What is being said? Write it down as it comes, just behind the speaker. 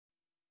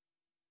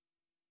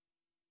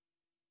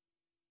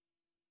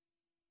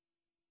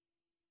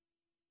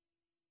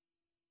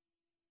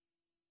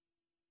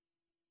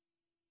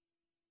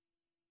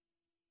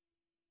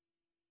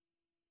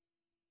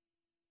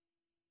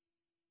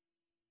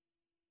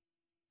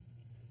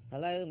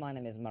Hello, my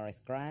name is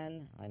Maurice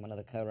Gran. I'm one of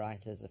the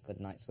co-writers of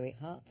Goodnight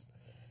Sweetheart.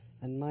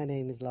 And my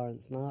name is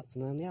Laurence Marks,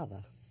 and I'm the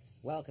other.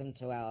 Welcome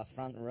to our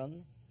front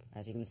room.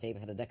 As you can see, we've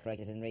had the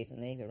decorators in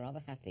recently. We're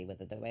rather happy with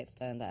the way it's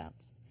turned out.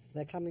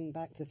 They're coming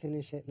back to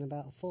finish it in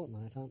about a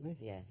fortnight, aren't they?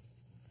 Yes,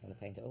 I'm going to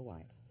paint it all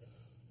white.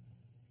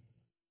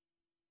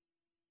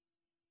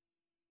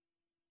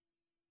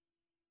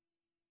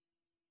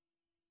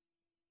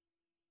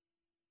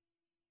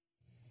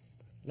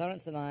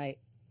 Laurence and I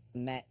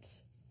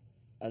met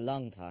a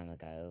long time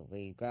ago.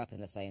 We grew up in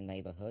the same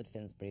neighbourhood,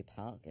 Finsbury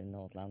Park in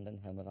North London,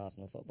 home of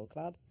Arsenal Football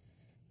Club,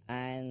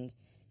 and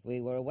we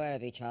were aware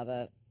of each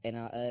other in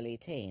our early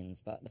teens,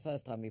 but the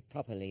first time we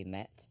properly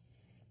met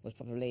was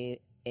probably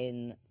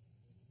in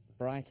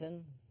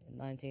Brighton in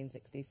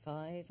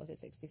 1965. Was it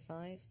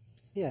 65?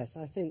 Yes,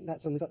 I think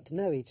that's when we got to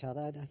know each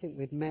other. I think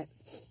we'd met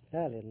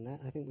earlier than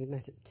that. I think we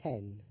met at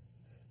 10,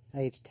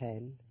 age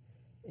 10,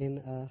 in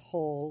a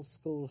hall,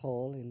 school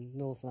hall in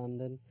North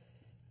London,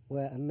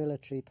 where a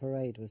military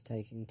parade was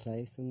taking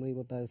place, and we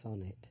were both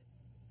on it.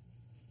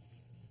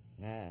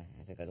 Ah,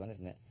 that's a good one,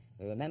 isn't it?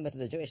 We were members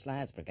of the Jewish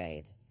Lads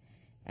Brigade,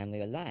 and we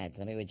were lads,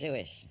 and we were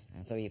Jewish,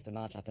 and so we used to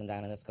march up and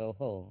down in the school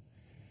hall.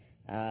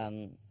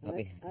 I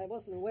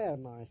wasn't aware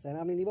of Maurice then.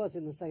 I mean, he was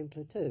in the same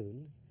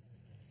platoon,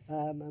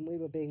 and we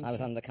were being... I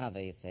was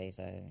undercover, you see,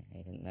 so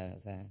he didn't know I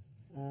was there.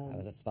 I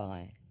was a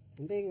spy.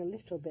 And being a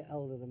little bit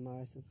older than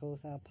Maurice, of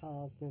course, our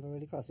paths never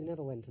really crossed. We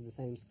never went to the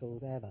same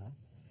schools ever.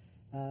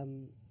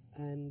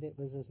 And it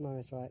was, as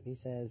Maurice rightly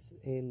says,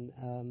 in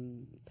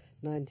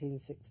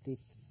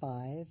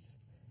 1965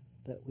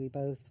 that we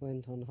both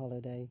went on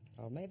holiday.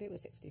 Or maybe it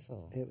was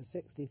 64. It was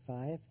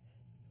 65,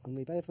 and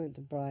we both went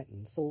to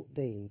Brighton,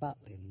 Saltdean,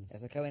 Butlins.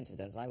 It's a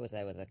coincidence. I was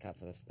there with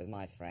with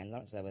my friend,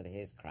 Laurence was there with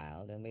his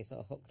crowd, and we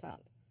sort of hooked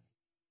up.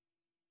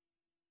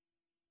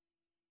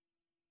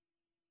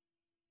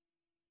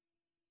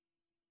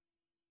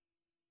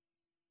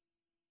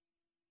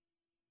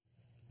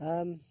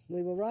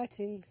 We were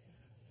writing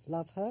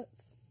Love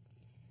Hurts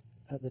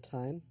at the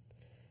time,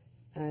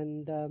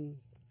 and the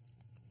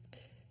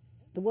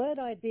word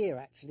idea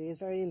actually is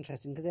very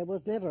interesting because there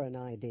was never an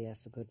idea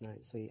for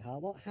Goodnight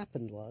Sweetheart. What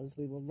happened was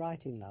we were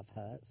writing Love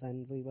Hurts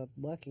and we were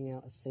working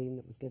out a scene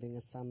that was giving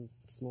us some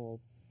small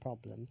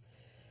problem.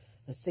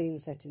 A scene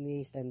set in the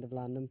East End of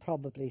London,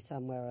 probably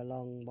somewhere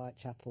along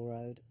Whitechapel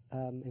Road.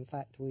 In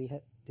fact, we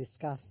had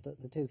discussed that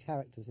the two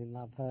characters in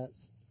Love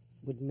Hurts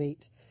would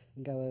meet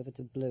and go over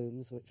to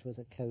Bloom's, which was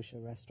a kosher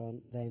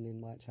restaurant then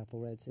in Whitechapel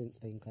Road, since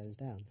being closed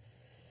down.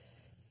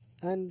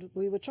 And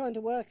we were trying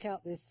to work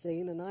out this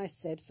scene, and I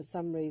said, for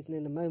some reason,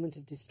 in a moment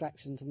of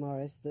distraction to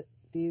Maurice, that,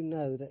 do you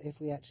know that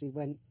if we actually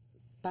went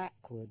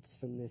backwards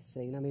from this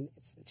scene, I mean,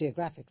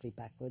 geographically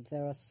backwards,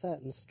 there are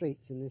certain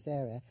streets in this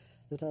area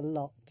that are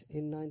locked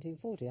in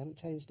 1940, haven't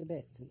changed a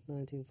bit since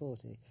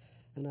 1940.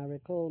 And I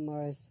recall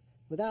Maurice,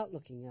 without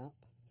looking up,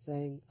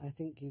 saying, I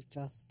think you've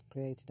just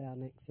created our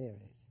next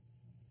series.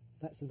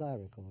 That's as I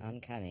recall.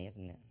 Uncanny,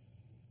 isn't it?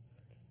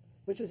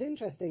 Which was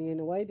interesting in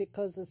a way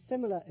because a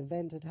similar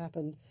event had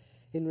happened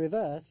in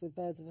reverse with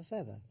Birds of a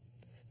Feather.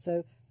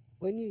 So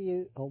when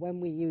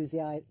we use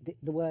the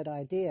word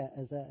idea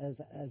as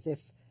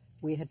if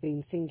we had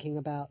been thinking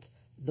about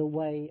the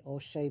way or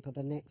shape of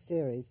a next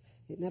series,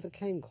 it never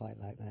came quite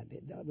like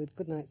that. With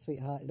Goodnight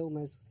Sweetheart, it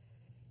almost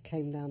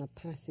came down a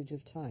passage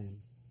of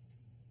time.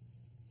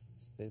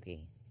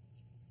 Spooky.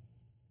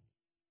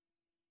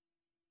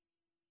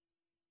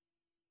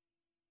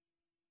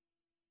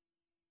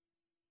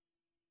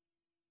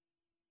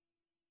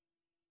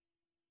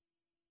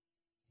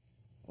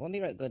 When we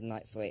wrote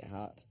Goodnight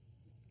Sweetheart,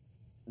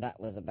 that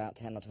was about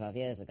 10 or 12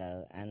 years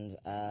ago, and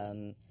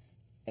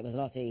it was a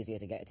lot easier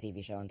to get a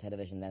TV show on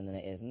television then than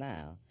it is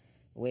now.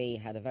 We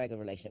had a very good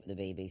relationship with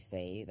the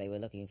BBC. They were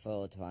looking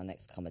forward to our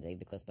next comedy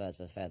because Birds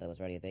of a Feather was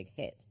already a big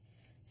hit.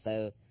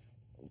 So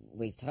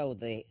we told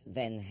the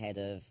then head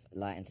of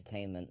Light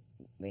Entertainment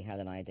we had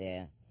an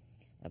idea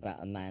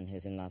about a man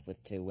who's in love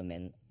with two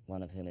women,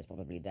 one of whom is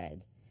probably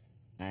dead,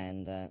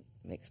 and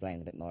we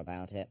explained a bit more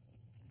about it.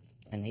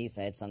 And he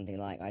said something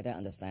like, I don't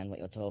understand what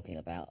you're talking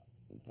about,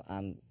 but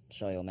I'm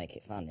sure you'll make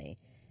it funny.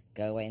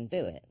 Go away and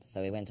do it.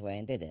 So we went away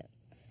and did it.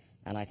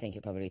 And I think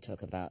it probably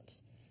took about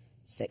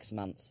 6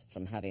 months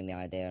from having the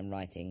idea and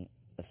writing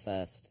the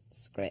first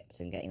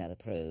script and getting that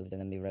approved, and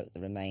then we wrote the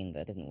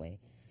remainder, didn't we?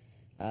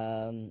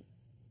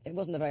 It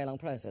wasn't a very long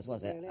process,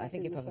 was it? Really, I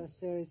think the first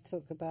series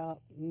took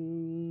about...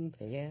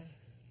 a year?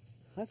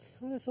 I'd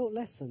have thought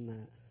less than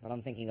that. Well,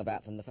 I'm thinking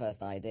about from the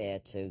first idea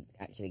to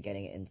actually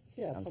getting it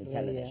onto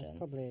television.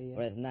 Probably a year.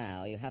 Whereas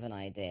now, you have an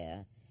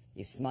idea,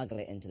 you smuggle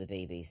it into the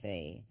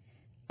BBC,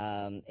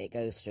 it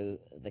goes through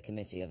the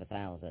Committee of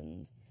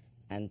 1,000,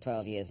 and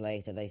 12 years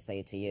later they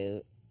say to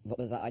you, what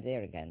was that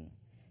idea again?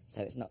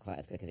 So it's not quite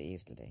as quick as it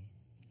used to be.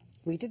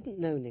 We didn't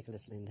know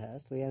Nicholas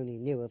Lyndhurst. We only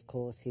knew, of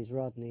course, his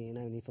Rodney in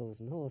Only Fools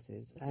and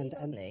Horses. Was he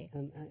Rodney?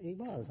 And he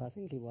was, I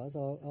think he was,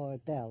 or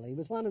Adele. He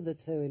was one of the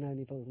two in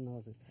Only Fools and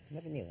Horses.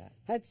 Never knew that.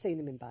 Had seen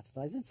him in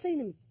Butterflies. Had seen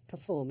him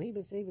perform. He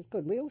was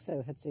good. We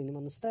also had seen him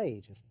on the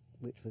stage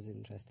which was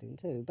interesting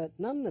too. But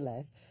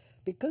nonetheless,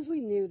 because we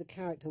knew the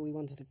character we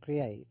wanted to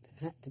create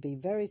had to be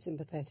very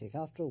sympathetic.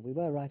 After all, we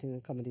were writing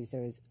a comedy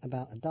series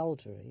about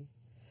adultery,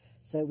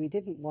 so we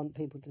didn't want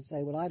people to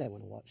say, well, I don't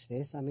want to watch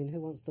this. I mean, who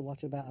wants to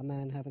watch about a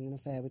man having an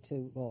affair with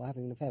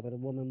having an affair with a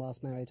woman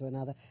whilst married to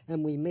another,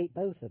 and we meet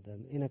both of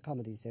them in a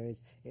comedy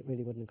series? It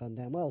really wouldn't have gone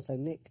down well. So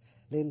Nick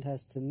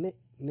Lyndhurst to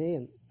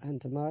me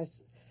and to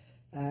Maurice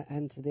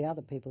and to the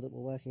other people that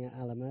were working at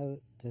Alamo,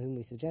 to whom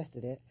we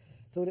suggested it,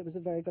 thought it was a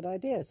very good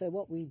idea. So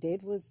what we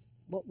did was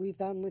what we've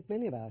done with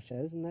many of our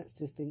shows, and that's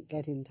just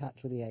get in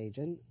touch with the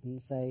agent and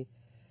say,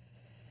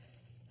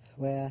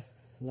 we're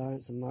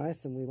Laurence and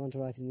Maurice and we want to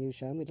write a new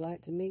show and we'd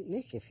like to meet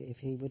Nick if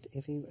he would.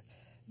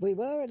 We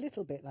were a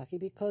little bit lucky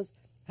because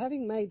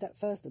having made that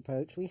first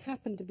approach, we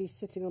happened to be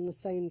sitting on the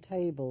same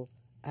table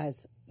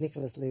as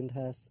Nicholas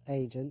Lyndhurst's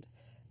agent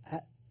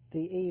at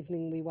the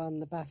evening we won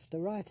the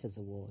BAFTA Writers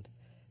Award.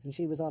 And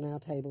she was on our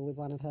table with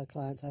one of her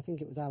clients, I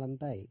think it was Alan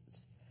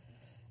Bates.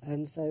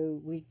 And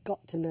so we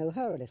got to know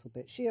her a little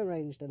bit. She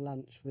arranged a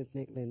lunch with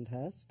Nick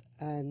Lyndhurst,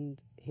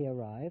 and he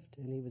arrived,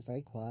 and he was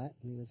very quiet,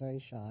 and he was very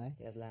shy.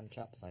 He had lamb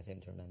chops, I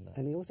seem to remember.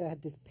 And he also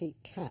had this peak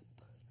cap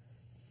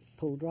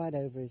pulled right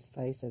over his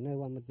face, so no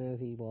one would know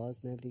who he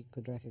was, nobody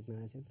could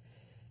recognise him.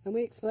 And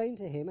we explained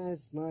to him,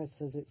 as Maurice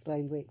has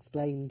explained, we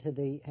explained to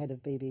the head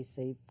of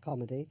BBC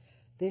Comedy,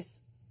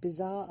 this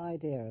bizarre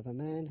idea of a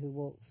man who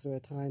walks through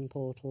a time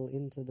portal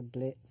into the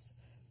Blitz,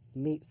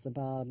 meets the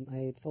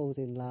barmaid, falls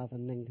in love,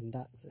 and then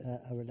conducts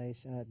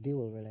a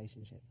dual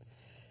relationship.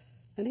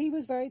 And he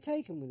was very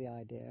taken with the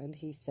idea, and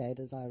he said,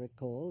 as I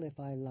recall,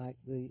 if I like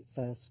the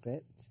first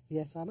script,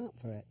 yes, I'm up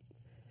for it.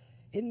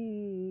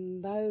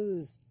 In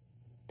those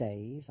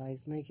days, I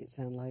make it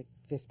sound like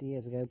 50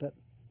 years ago, but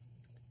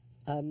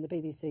the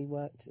BBC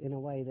worked in a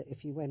way that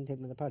if you went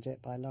in with a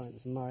project by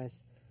Laurence and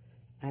Maurice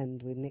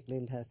and with Nick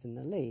Lyndhurst in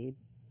the lead,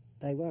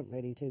 they weren't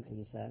really too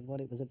concerned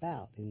what it was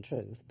about, in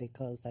truth,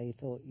 because they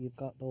thought you've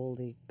got all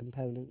the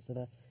components of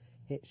a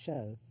hit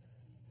show.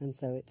 And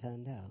so it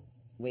turned out.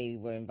 We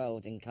were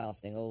involved in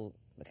casting all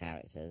the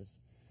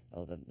characters,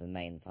 or the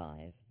main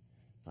five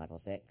or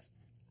six,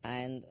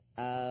 and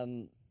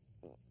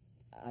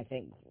I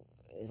think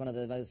it's one of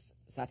the most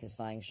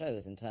satisfying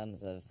shows in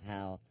terms of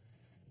how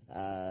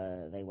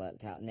they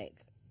worked out. Nick,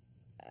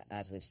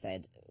 as we've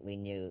said, we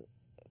knew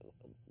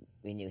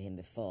him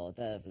before.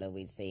 Dervla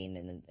we'd seen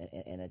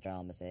in a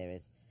drama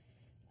series.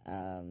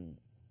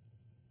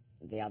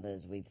 The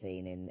others we'd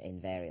seen in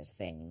various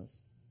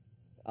things,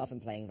 often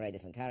playing very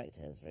different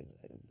characters.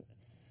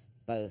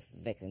 Both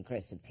Vic and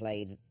Chris had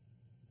played.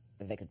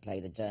 Vic had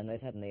played a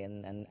journalist, hadn't he?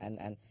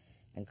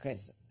 And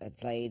Chris had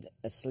played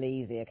a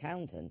sleazy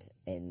accountant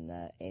in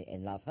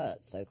Love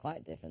Hurts, so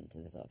quite different to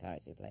the sort of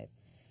character he plays.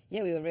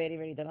 Yeah, we were really,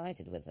 really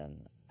delighted with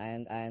them,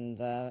 and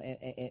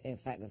in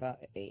fact,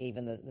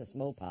 even the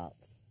small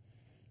parts.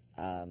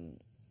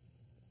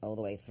 All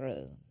the way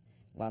through.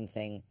 One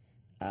thing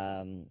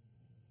I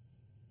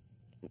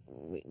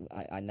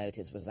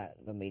noticed was that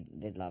when we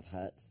did Love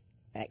Hurts,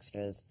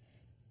 extras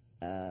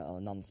or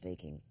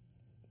non-speaking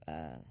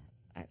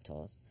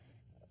actors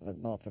were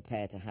more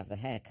prepared to have the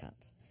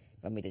haircut.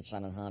 When we did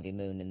Sean and Harvey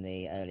Moon in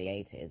the early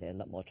 80s, they had a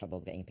lot more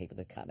trouble getting people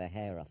to cut their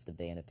hair off to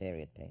be in a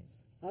period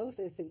piece. I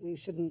also think we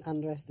shouldn't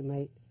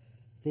underestimate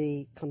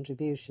the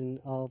contribution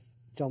of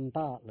John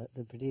Bartlett,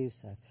 the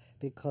producer,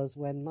 because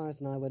when Maurice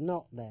and I were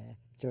not there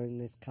during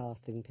this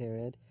casting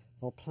period,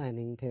 or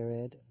planning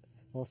period,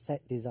 or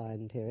set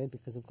design period,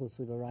 because of course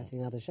we were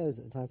writing other shows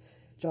at the time,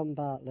 John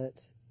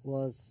Bartlett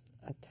was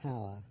a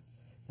tower,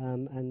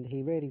 and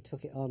he really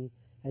took it on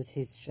as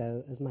his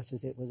show as much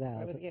as it was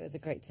ours. It was a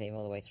great team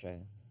all the way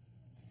through.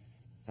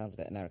 Sounds a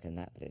bit American,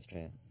 that, but it's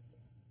true.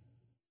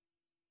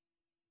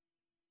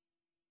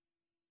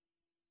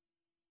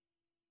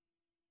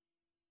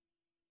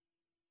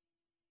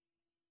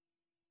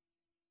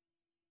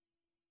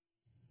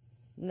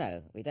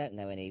 No, we don't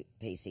know any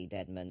PC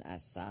deadmen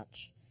as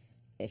such.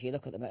 If you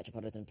look at the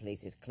Metropolitan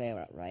Police's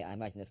clear-up rate, I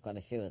imagine there's quite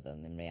a few of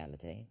them in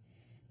reality.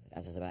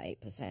 As is about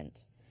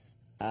 8%.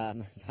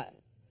 But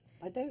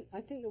I think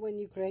that when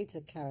you create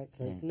a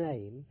character's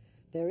name,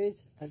 there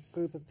is a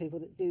group of people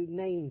that do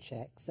name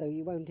checks, so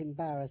you won't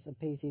embarrass a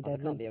PC deadman.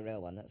 It can't be a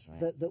real one, that's right.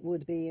 That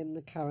would be in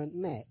the current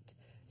Met.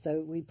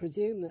 So we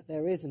presume that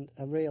there isn't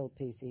a real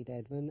PC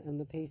deadman, and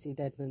the PC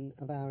deadman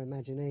of our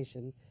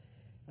imagination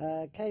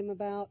came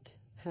about.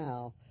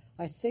 How?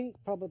 I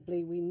think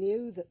probably we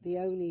knew that the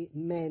only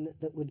men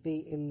that would be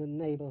in the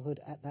neighbourhood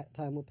at that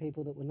time were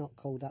people that were not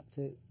called up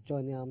to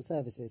join the armed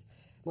services.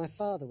 My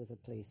father was a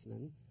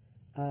policeman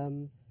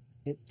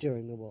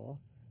during the war,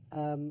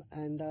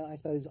 and I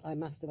suppose I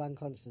must have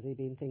unconsciously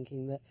been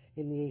thinking that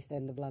in the East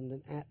End of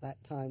London at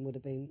that time would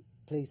have been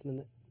policemen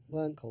that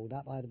weren't called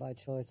up either by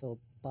choice or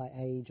by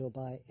age or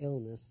by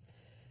illness.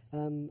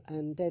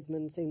 And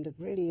Deadman seemed a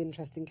really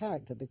interesting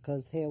character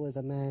because here was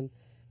a man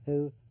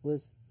who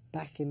was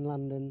back in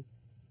London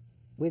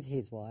with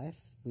his wife,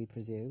 we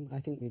presume. I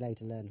think we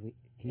later learned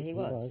he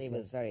was. She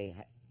was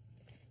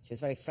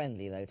very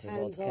friendly, though.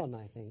 Hands-on,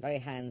 I think. Very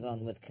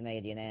hands-on with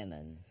Canadian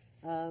airmen.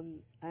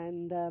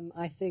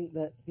 I think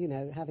that, you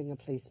know, having a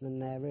policeman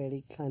there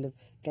really kind of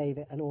gave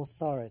it an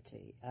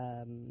authority.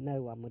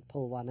 No one would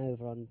pull one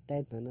over on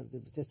Deadman.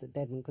 It was just that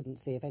Deadman couldn't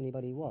see if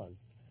anybody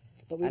was.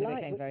 But and it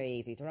became very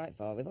easy to write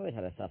for. We've always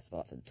had a soft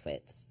spot for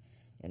twits,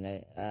 you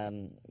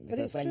know,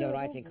 because when you're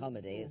writing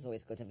comedy, it's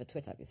always good to have a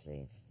twit up your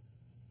sleeve.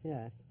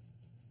 Yeah.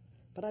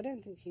 But I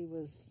don't think he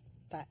was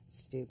that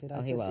stupid.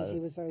 I think he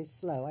was very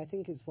slow. I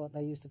think it's what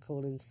they used to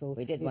call in school,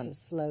 a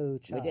slow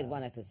child. We did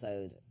one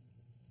episode,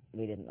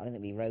 I don't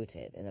think we wrote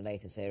it, in a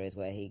later series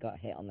where he got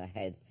hit on the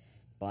head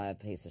by a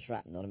piece of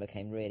shrapnel and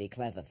became really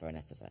clever for an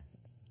episode.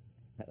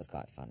 That was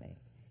quite funny.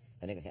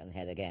 Then he got hit on the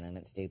head again and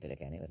went stupid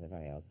again. It was a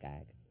very odd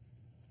gag.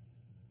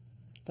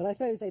 But I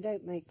suppose they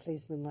don't make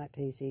policemen like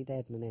P.C.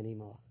 Deadman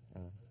anymore.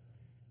 Oh.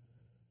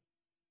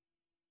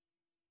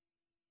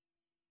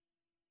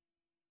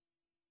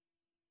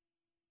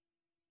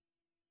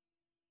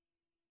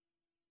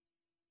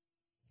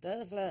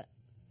 Dervla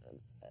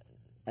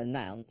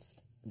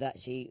announced that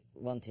she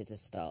wanted to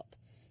stop.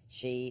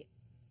 She,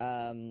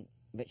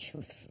 which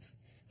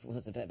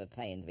was a bit of a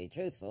pain to be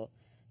truthful,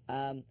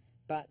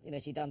 but, you know,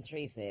 she'd done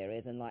 3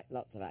 series, and like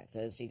lots of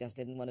actors, she just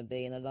didn't want to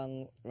be in a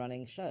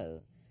long-running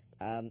show.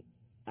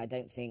 I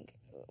don't think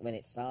when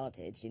it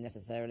started she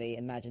necessarily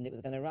imagined it was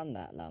going to run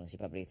that long. She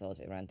probably thought if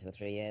it ran 2 or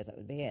 3 years, that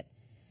would be it.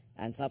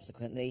 And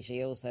subsequently,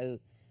 she also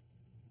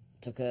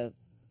took a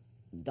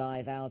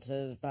dive out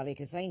of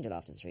Ballycus Angel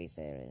after 3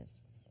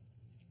 series.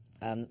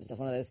 It was just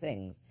one of those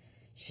things.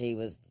 She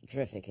was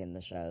terrific in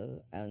the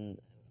show, and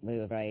we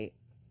were very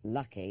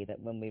lucky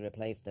that when we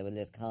replaced her with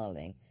Liz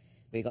Carling,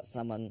 we got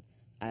someone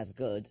as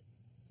good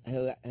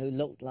who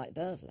looked like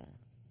Dervla.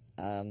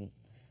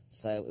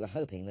 So we were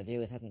hoping the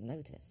viewers hadn't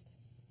noticed.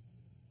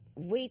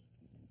 We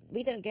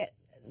don't get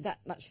that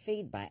much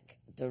feedback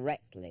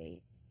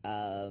directly,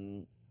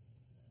 do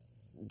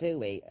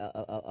we,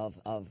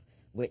 of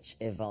which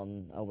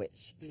Yvonne or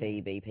which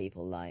Phoebe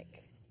people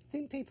like? I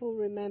think people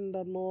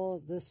remember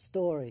more the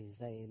stories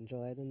they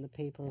enjoy than the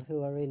people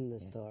who are in the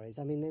stories.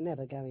 I mean, they're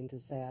never going to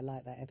say, I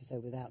like that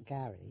episode without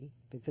Gary,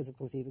 because, of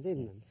course, he was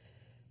in them.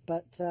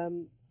 But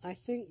I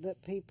think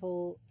that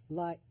people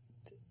liked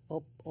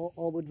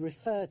or would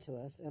refer to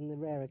us, on the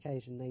rare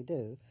occasion they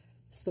do,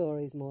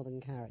 stories more than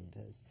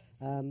characters.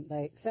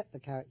 They accept the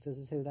characters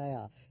as who they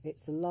are.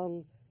 It's a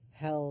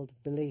long-held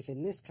belief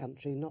in this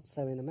country, not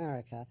so in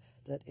America,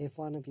 that if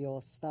one of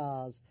your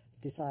stars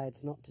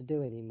decides not to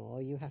do any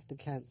more, you have to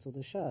cancel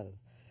the show.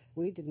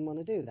 We didn't want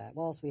to do that.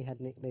 Whilst we had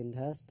Nick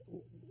Lyndhurst,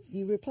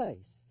 you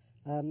replace.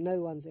 No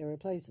one's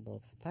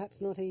irreplaceable.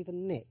 Perhaps not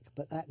even Nick,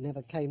 but that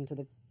never came to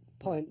the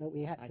point that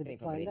we had to find out. I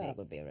think probably Nick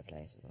would be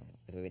irreplaceable,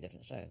 because we were a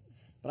different show.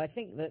 But I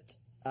think that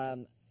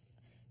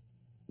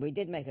we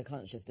did make a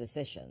conscious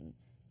decision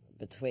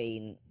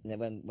between, you know,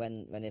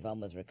 when Yvonne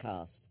was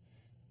recast,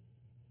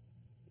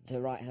 to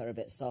write her a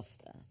bit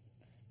softer,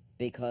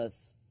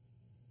 because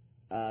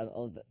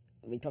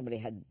we probably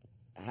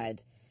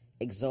had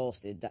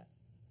exhausted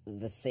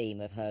the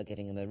seam of her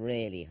giving him a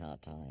really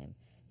hard time.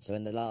 So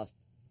in the last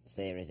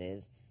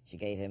series, she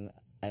gave him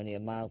only a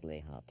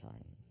mildly hard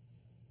time.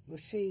 Well,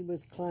 she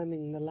was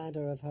climbing the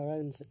ladder of her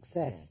own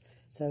success,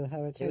 so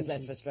her attention... She was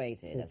less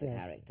frustrated as a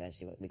character.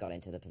 We got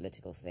into the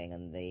political thing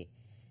and the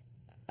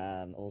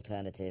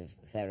alternative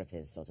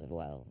therapist sort of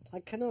world. I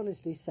can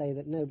honestly say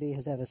that nobody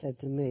has ever said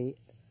to me,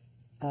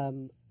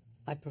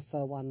 I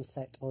prefer one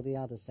set or the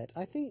other set.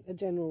 I think a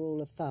general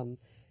rule of thumb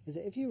is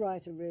that if you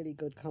write a really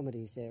good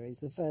comedy series,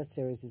 the first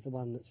series is the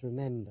one that's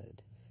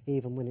remembered,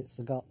 even when it's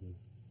forgotten.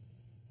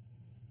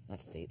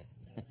 That's deep.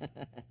 I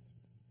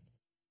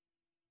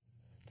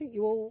think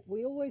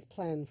we always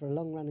plan for a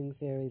long-running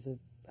series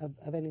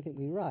of anything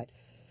we write.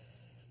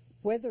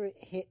 Whether it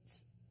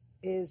hits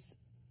is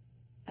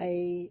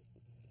a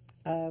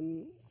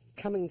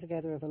coming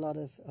together of a lot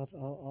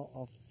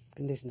of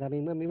conditions. I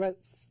mean, when we wrote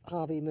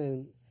Harvey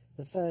Moon,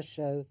 the first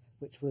show,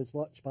 which was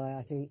watched by,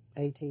 I think,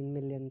 18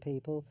 million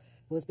people,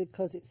 was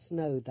because it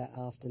snowed that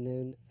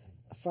afternoon.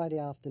 A Friday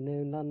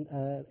afternoon,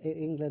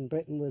 England,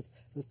 Britain was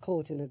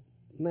caught in a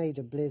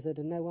major blizzard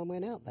and no one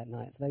went out that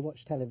night, so they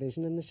watched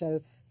television and the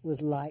show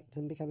was liked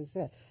and became a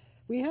success.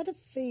 We had a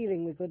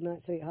feeling with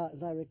Goodnight Sweetheart,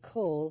 as I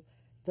recall,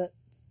 that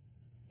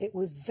it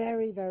was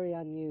very, very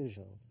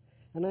unusual.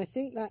 And I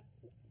think that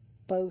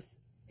both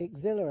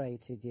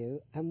exhilarated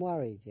you and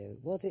worried you.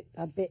 Was it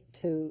a bit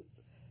too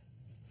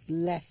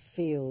left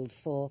field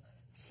for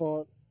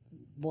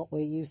what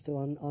we're used to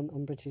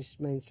on British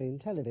mainstream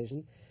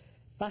television?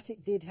 But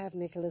it did have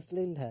Nicholas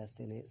Lyndhurst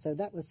in it, so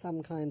that was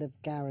some kind of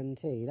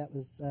guarantee. That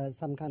was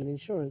some kind of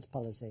insurance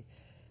policy.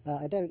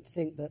 I don't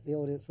think that the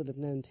audience would have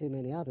known too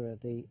many other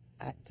of the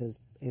actors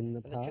in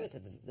the part.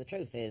 The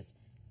truth is,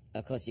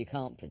 of course, you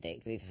can't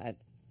predict. We've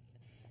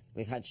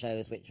had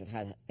shows which we've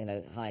had, you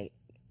know, high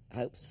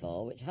hopes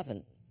for, which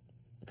haven't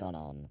gone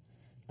on.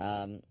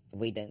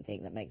 We don't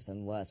think that makes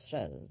them worse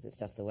shows. It's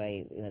just the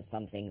way, you know,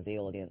 some things the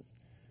audience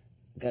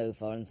go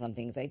for and some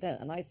things they don't.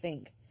 And I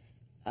think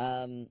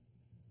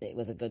it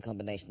was a good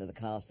combination of the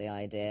cast, the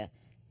idea.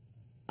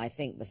 I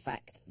think the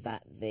fact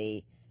that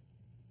the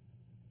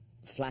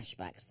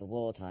flashbacks, the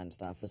wartime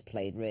stuff, was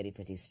played really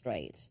pretty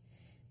straight.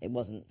 It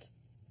wasn't,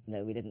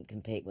 we didn't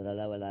compete with a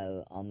lower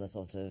low on the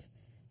sort of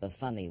the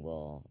funny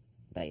war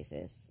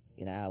basis.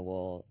 Our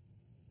war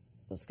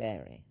was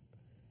scary.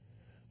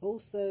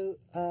 Also,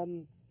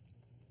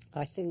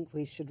 I think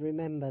we should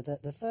remember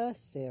that the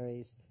first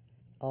series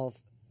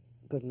of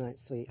Goodnight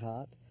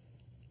Sweetheart,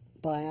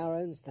 by our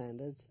own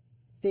standards,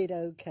 did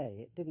okay.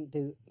 It didn't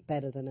do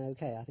better than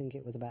okay. I think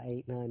it was about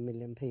 8-9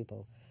 million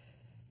people.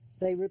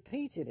 They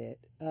repeated it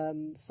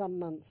some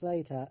months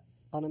later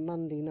on a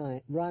Monday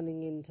night,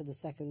 running into the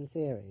second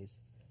series,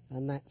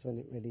 and that's when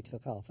it really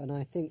took off. And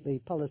I think the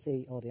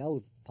policy, or the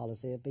old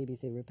policy of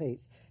BBC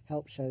Repeats,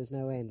 helped shows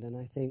no end, and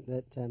I think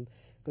that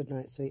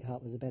Goodnight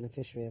Sweetheart was a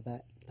beneficiary of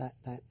that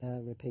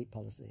repeat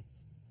policy.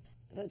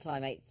 At the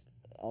time, 8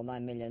 or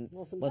 9 million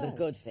was a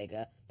good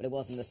figure, but it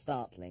wasn't a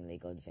startlingly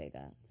good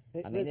figure.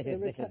 It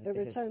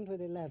returned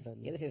with 11.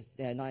 Yeah, this is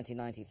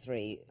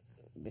 1993,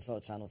 before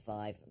Channel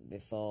 5,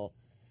 before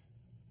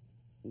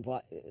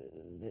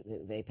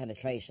the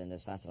penetration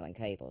of satellite and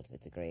cable to the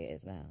degree it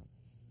is now,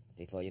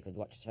 before you could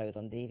watch shows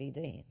on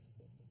DVD.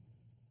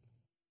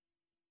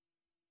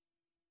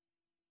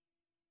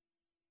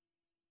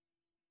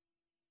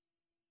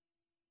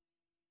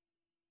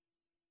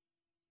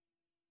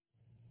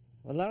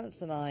 Well,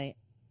 Laurence and I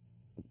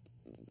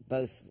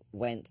both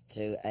went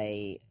to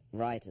a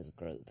writers'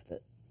 group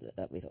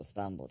that we sort of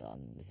stumbled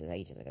on. This is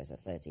ages ago, so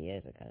 30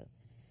 years ago.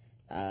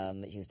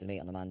 It used to meet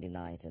on a Monday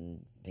night,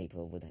 and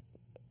people would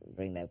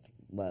bring their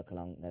work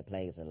along, their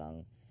plays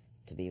along,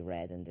 to be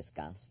read and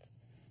discussed.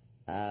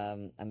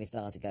 And we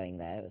started going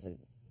there. It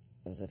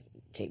was a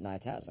cheap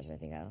night out as much as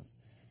anything else.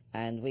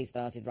 And we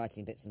started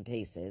writing bits and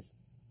pieces,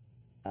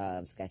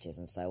 sketches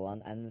and so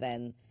on, and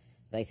then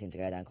they seemed to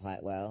go down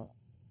quite well.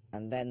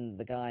 And then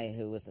the guy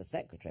who was the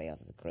secretary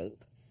of the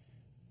group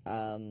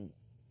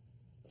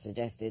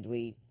suggested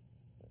we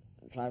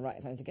try and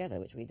write something together,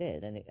 which we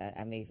did,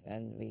 and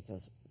we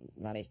just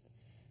managed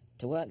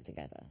to work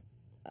together.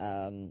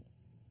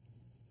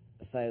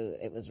 So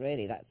it was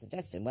really that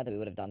suggestion. Whether we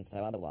would have done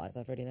so otherwise,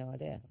 I've really no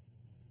idea.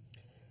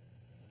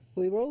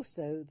 We were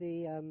also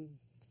the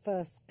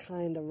first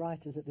kind of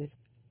writers at this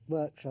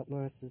workshop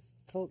Maurice has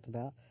talked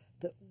about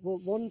that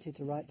wanted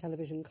to write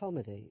television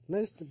comedy.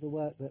 Most of the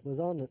work that was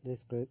on at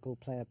this group, called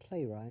Player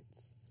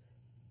Playwrights,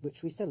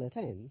 which we still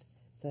attend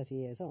 30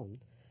 years on,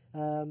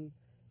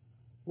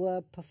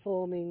 were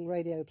performing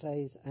radio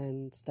plays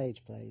and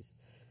stage plays.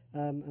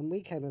 And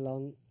we came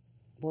along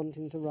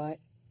wanting to write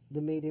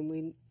the medium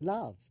we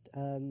loved,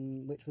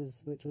 which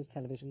was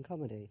television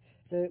comedy.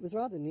 So it was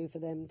rather new for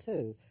them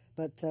too,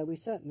 but we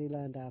certainly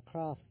learned our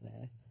craft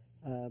there,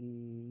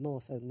 more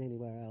so than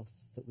anywhere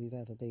else that we've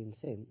ever been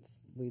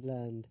since. We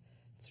learned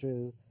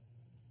through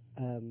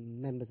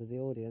members of the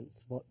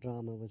audience what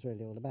drama was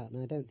really all about,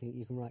 and I don't think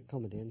you can write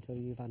comedy until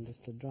you've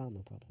understood drama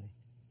properly.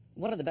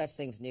 One of the best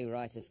things new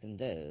writers can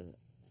do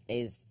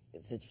is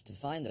to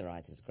find a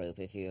writers group.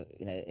 If you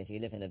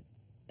live in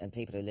and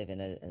people who live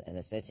in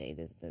a city,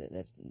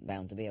 there's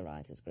bound to be a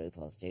writers group,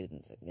 or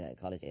students at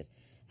colleges.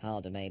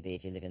 Harder maybe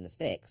if you live in the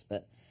sticks,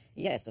 but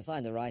yes, to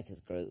find a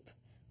writers group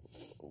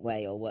where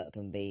your work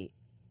can be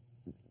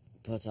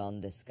put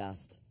on,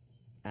 discussed,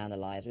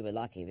 analysed. We were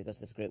lucky because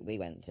this group we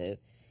went to,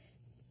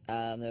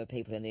 there were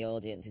people in the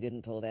audience who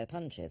didn't pull their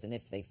punches, and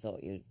if they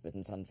thought you'd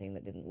written something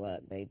that didn't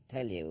work, they'd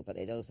tell you, but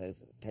they'd also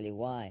tell you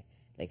why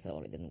they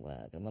thought it didn't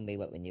work. And when we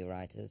work with new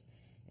writers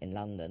in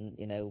London,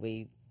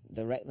 we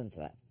direct them to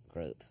that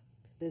group.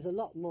 There's a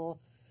lot more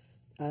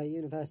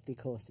university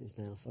courses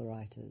now for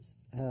writers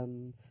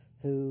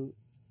who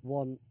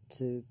want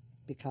to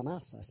become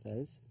us, I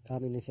suppose. I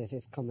mean,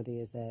 if comedy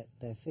is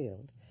their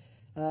field.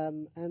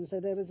 And so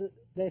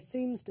there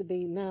seems to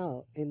be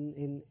now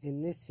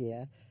in this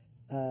year,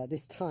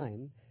 this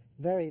time,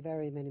 very,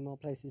 very many more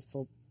places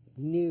for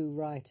new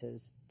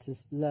writers to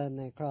learn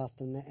their craft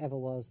than there ever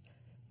was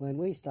when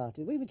we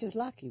started. We were just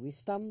lucky. We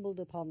stumbled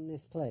upon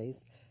this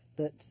place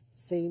that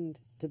seemed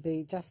to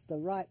be just the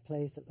right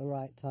place at the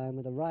right time,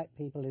 with the right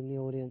people in the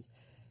audience,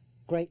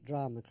 great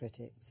drama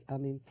critics, I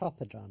mean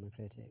proper drama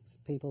critics,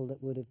 people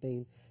that would have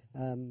been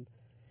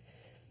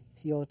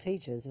your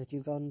teachers had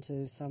you gone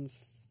to some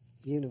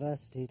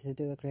university to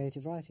do a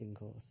creative writing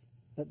course.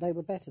 But they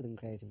were better than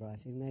creative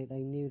writing.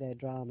 They knew their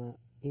drama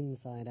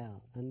inside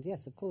out. And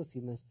yes, of course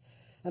you must.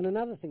 And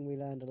another thing we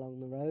learned along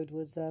the road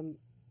was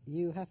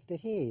you have to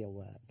hear your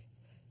work.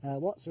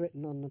 What's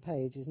written on the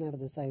page is never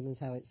the same as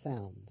how it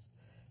sounds.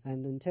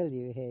 And until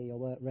you hear your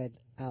work read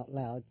out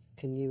loud,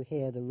 can you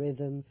hear the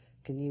rhythm?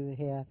 Can you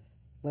hear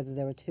whether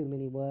there are too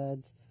many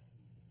words,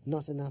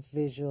 not enough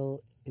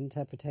visual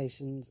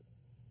interpretations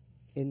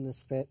in the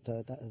script,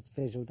 or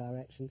visual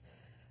direction?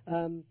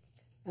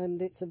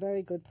 And it's a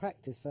very good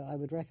practice I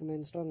would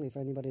recommend strongly for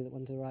anybody that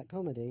wanted to write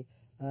comedy,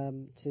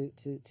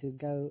 to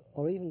go,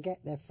 or even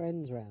get their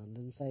friends round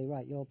and say,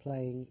 right, you're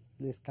playing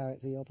this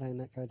character, you're playing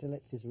that character,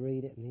 let's just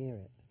read it and hear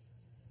it.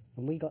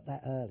 And we got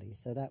that early,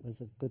 so that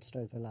was a good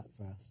stroke of luck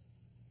for us.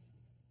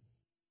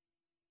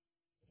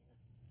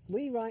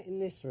 We write in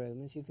this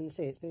room, as you can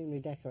see, it's being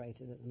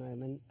redecorated at the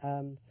moment,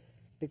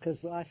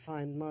 because I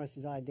find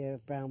Maurice's idea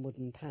of brown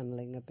wooden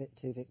panelling a bit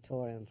too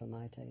Victorian for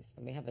my taste.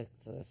 And we have a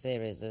sort of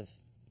series of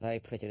very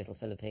pretty little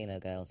Filipino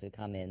girls who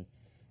come in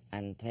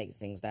and take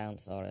things down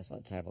for us.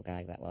 What a terrible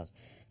gag that was.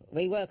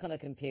 We work on a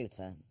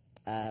computer.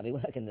 We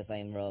work in the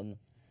same room.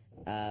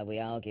 We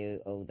argue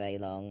all day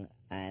long,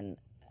 and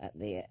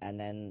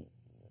then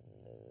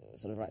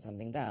sort of write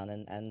something down,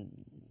 and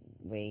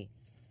we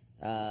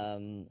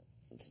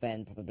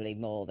spend probably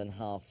more than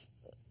half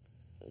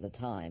the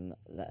time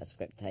that a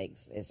script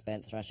takes is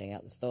spent thrashing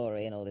out the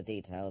story and all the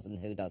details and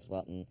who does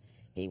what, and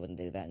he wouldn't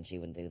do that and she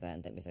wouldn't do that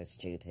and don't be so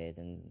stupid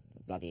and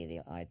bloody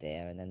the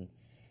idea, and then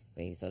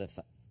we sort of,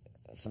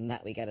 from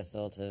that we get a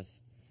sort of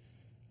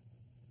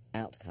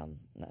outcome,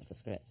 and that's the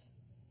script.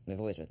 We've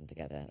always written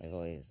together, we've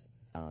always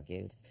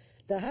argued.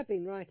 There have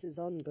been writers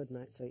on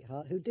Goodnight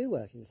Sweetheart who do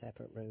work in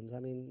separate rooms. I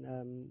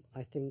mean,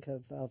 I think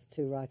of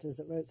two writers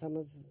that wrote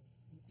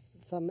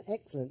some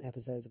excellent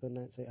episodes of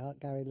Goodnight Sweetheart,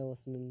 Gary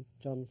Lawson and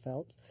John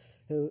Phelps,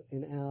 who,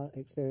 in our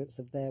experience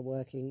of their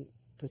working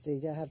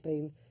procedure, have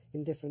been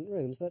in different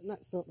rooms. But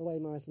that's not the way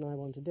Maurice and I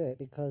want to do it,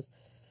 because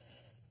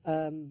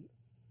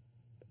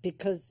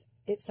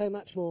it's so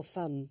much more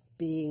fun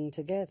being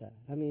together.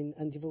 I mean,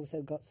 and you've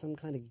also got some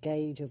kind of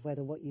gauge of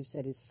whether what you've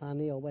said is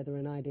funny or whether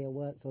an idea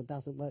works or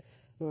doesn't work.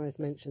 Maurice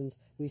mentions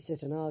we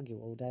sit and argue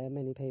all day, and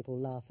many people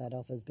laugh that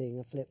off as being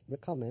a flip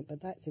comment,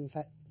 but that's in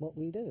fact what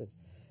we do.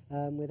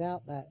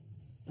 Without that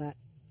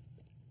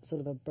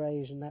sort of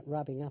abrasion, that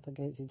rubbing up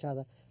against each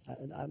other,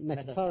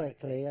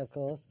 metaphorically, of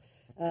course,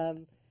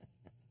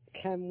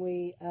 can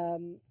we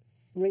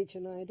reach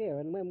an idea?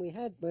 And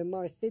when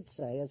Maurice did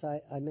say, as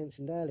I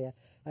mentioned earlier,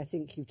 I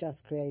think you've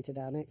just created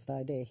our next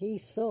idea, he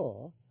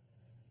saw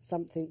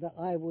something that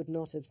I would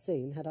not have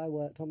seen had I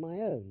worked on my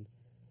own.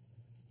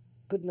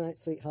 Goodnight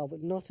Sweetheart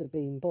would not have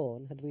been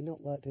born had we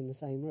not worked in the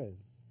same room.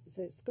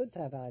 So it's good to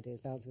have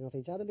ideas bouncing off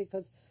each other,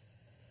 because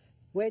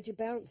where'd you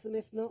bounce them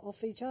if not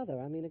off each other?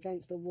 I mean,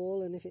 against a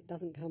wall, and if it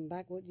doesn't come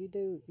back, what do you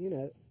do? You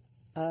know.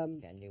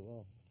 Get a new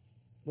wall.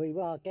 We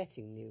are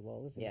getting new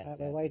walls. In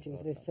fact, we're waiting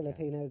for this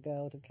Filipino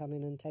girl to come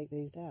in and take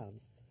these down.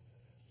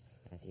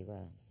 As you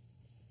were.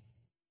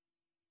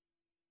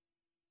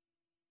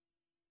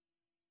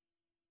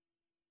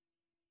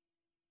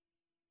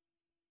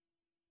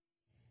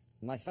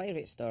 My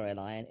favourite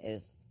storyline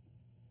is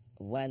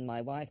when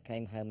my wife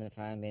came home and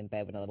found me in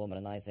bed with another woman,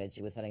 and I said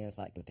she was selling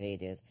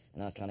encyclopedias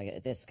and I was trying to get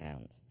a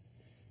discount.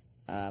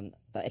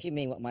 But if you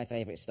mean what my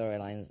favourite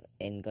storylines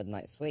in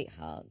Goodnight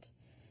Sweetheart,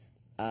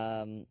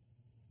 in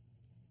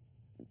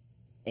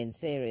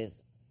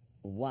Series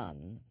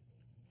 1,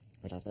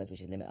 which I suppose we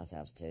should limit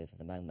ourselves to for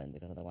the moment,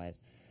 because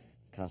otherwise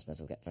customers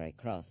will get very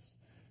cross,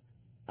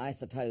 I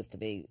suppose to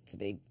be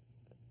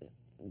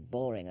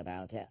boring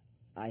about it,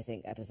 I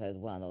think episode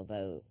 1,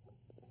 although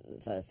the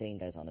first scene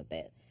goes on a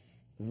bit,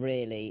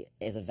 really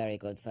is a very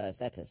good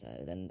first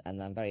episode, and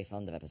I'm very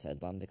fond of episode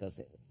 1 because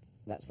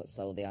that's what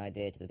sold the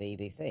idea to the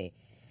BBC.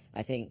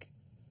 I think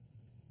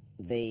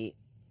the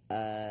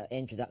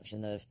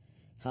introduction of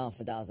half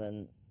a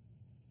dozen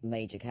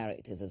major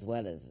characters as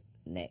well as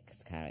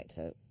Nick's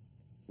character,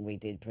 we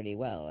did pretty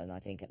well, and I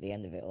think at the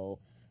end of it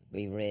all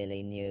we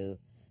really knew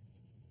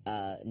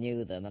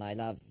them, and I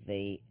loved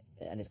and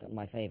it's got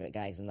my favourite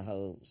gags in the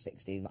whole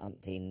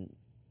 60-umpteen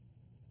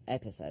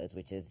episodes,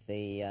 which is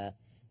the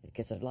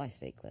Kiss of Life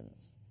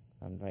sequence.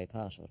 I'm very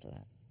partial to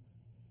that.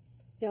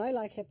 Yeah, I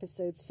like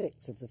episode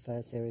 6 of the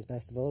first series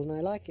best of all, and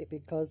I like it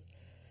because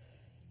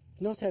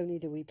not only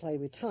do we play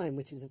with time,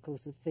 which is of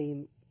course the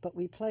theme, but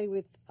we play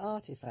with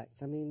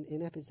artefacts. I mean,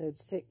 in episode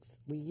 6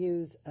 we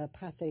use a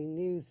Pathé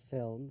News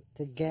film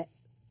to get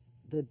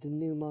the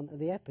denouement of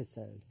the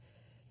episode,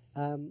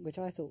 which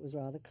I thought was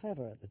rather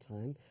clever at the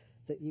time,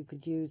 that you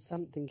could use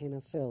something in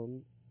a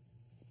film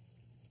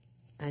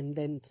and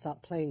then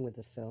start playing with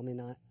the film.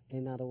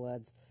 In other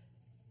words,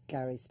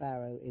 Gary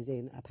Sparrow is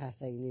in a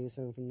Pathé News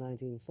film from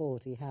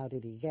 1940. How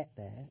did he get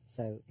there?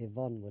 So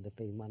Yvonne would have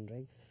been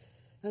wondering.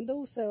 And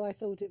also I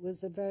thought it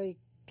was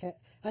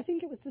I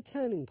think it was the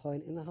turning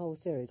point in the whole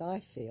series. I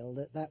feel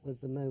that was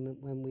the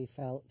moment when we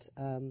felt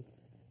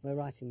we're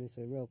writing this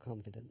with real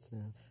confidence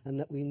now, and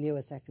that we knew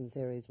a second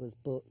series was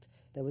booked.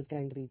 There was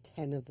going to be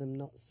 10 of them,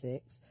 not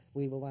 6.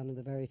 We were one of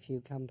the very few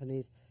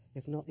companies,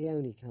 if not the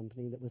only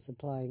company, that was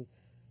supplying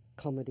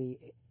comedy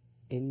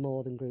in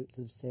more than groups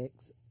of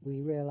 6.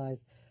 We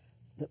realised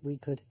that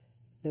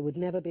there would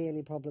never be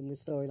any problem with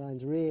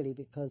storylines, really,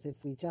 because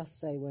if we just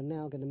say we're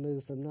now going to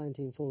move from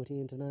 1940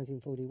 into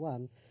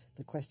 1941,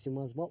 the question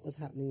was what was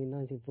happening in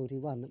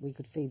 1941 that we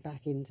could feed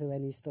back into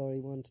any story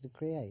we wanted to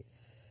create.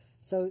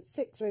 So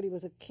 6 really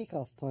was a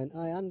kick-off point.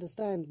 I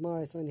understand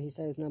Maurice when he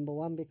says number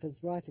 1, because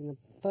writing a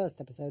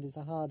first episode is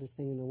the hardest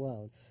thing in the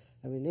world.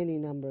 I mean, any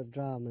number of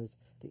dramas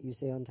that you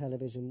see on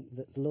television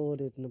that's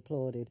lauded and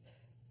applauded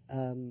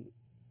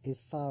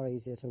is far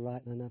easier to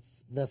write than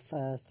the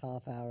first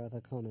half hour of a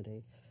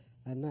comedy.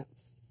 And that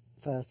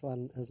first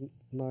one, as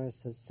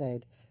Maurice has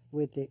said,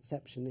 with the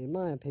exception, in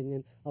my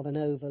opinion, of an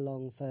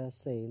overlong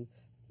first scene,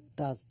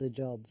 does the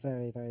job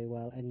very, very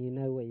well, and you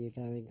know where you're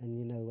going and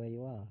you know where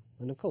you are.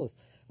 And of course,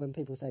 when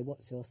people say,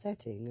 what's your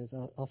setting, as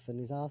often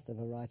is asked of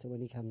a writer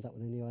when he comes up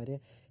with a new idea,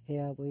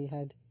 here we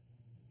had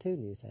 2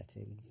 new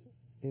settings.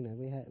 You know,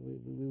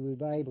 we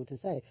were able to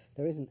say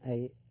there isn't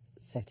a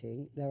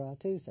setting, there are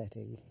 2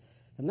 settings.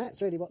 And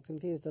that's really what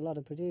confused a lot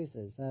of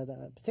producers,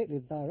 particularly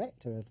the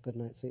director of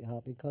Goodnight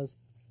Sweetheart, because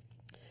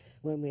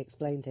when we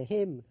explained to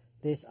him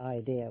this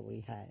idea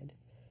we had,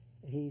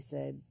 he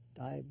said,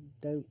 I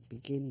don't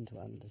begin to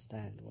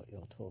understand what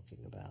you're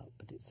talking about,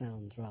 but it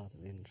sounds rather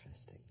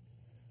interesting.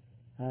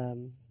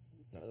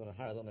 That was one of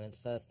Harold Wilson's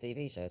first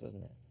TV shows,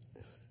 wasn't it?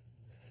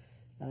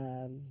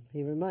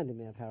 He reminded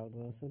me of Harold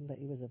Wilson, but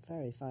he was a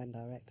very fine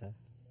director.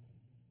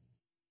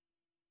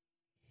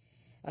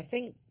 I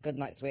think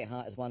Goodnight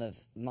Sweetheart is one of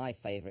my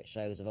favourite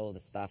shows of all the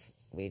stuff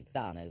we've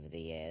done over the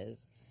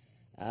years.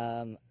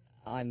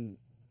 I'm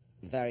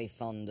very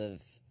fond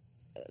of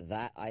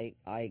that.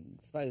 I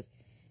suppose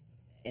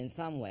in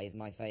some ways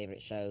my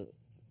favourite show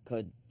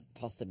could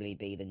possibly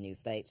be The New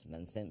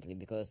Statesman, simply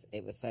because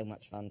it was so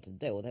much fun to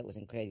do, although it was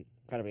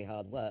incredibly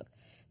hard work.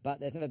 But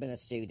there's never been a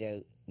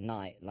studio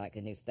night like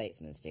a New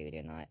Statesman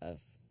studio night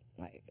of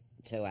like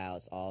 2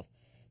 hours of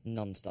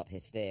non-stop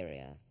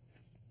hysteria,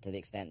 to the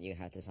extent you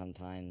had to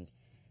sometimes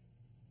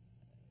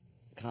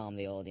calm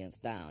the audience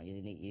down.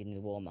 You needed a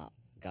warm-up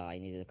guy,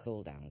 you needed a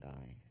cool-down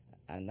guy.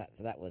 And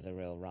that was a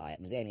real riot.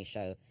 It was the only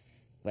show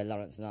where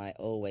Laurence and I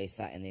always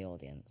sat in the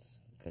audience,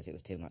 because it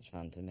was too much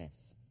fun to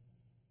miss.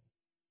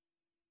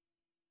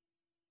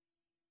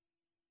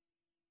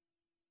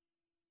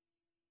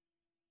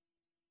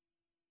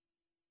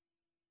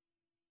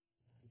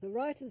 The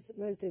writers that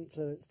most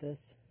influenced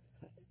us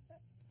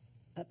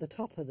at the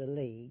top of the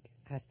league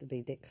has to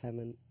be Dick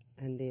Clement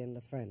and Ian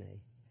Lafreniere,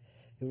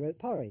 who wrote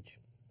Porridge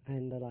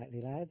and The Likely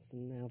Lads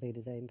and Now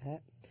Vida's Aim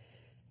Pat.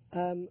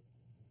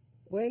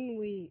 When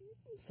we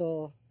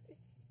saw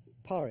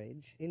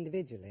Porridge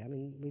individually, I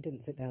mean, we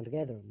didn't sit down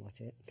together and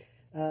watch it,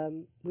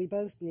 we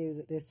both knew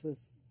that this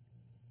was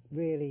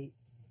really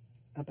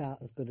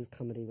about as good as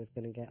comedy was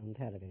going to get on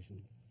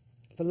television,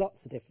 for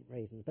lots of different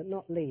reasons, but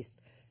not least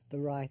the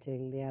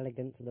writing, the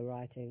elegance of the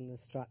writing, the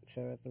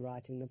structure of the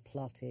writing, the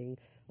plotting,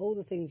 all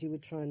the things you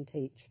would try and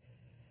teach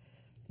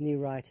new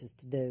writers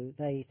to do,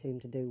 they seem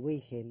to do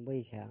week in,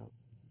 week out,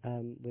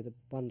 with a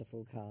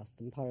wonderful cast,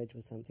 and Porridge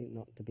was something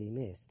not to be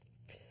missed.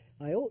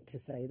 I ought to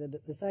say that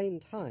at the same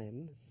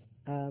time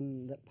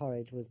that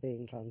Porridge was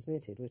being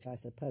transmitted, which I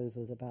suppose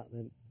was about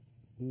the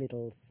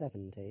middle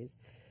 70s,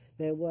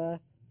 there were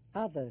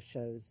other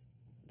shows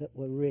that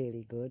were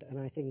really good, and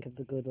I think of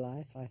The Good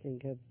Life, I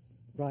think of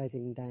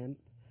Rising Damp,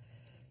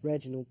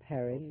 Reginald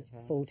Perrin,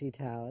 40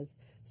 Towers.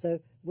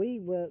 So we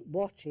were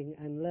watching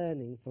and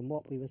learning from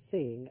what we were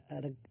seeing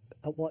at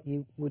what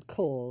you would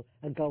call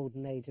a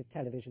golden age of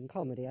television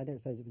comedy. I don't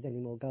suppose it was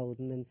any more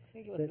golden than... I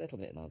think it was a little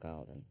bit more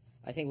golden.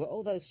 I think what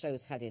all those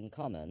shows had in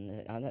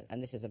common,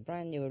 and this is a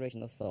brand new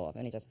original thought, I've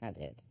only just had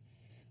it,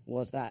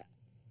 was that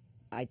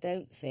I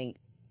don't think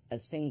a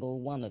single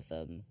one of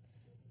them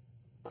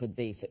could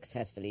be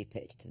successfully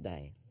pitched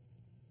today.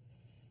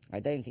 I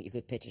don't think you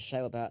could pitch a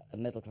show about a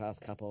middle-class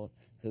couple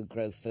who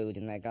grow food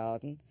in their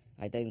garden.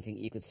 I don't think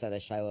you could sell a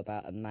show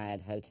about a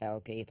mad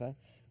hotel keeper.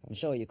 I'm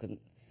sure you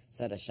couldn't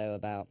sell a show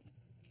about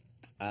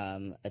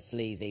a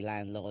sleazy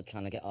landlord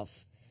trying to get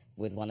off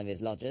with one of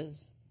his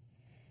lodgers.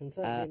 And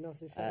certainly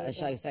not a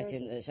show set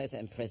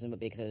in prison would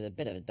be considered a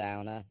bit of a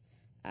downer.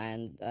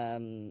 And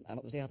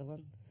what was the other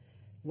one?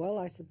 Well,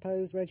 I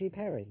suppose Reggie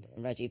Perrin.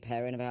 Reggie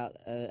Perrin, about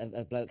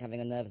a bloke having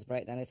a nervous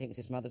breakdown who thinks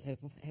his mother's a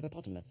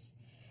hippopotamus.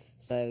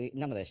 So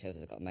none of those shows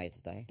have got made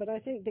today. But I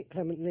think Dick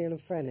Clement and Ian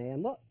Lafreniere,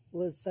 and what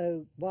was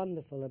so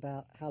wonderful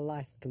about how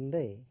life can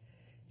be,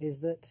 is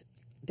that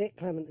Dick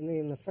Clement and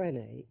Ian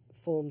Lafreniere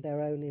formed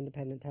their own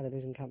independent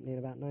television company in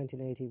about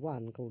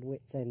 1981 called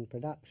Wits End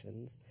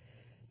Productions.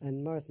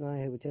 And Maurice and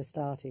I, who were just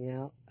starting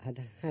out,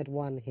 had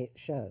one hit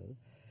show,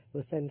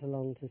 was sent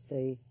along to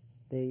see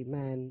the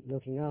man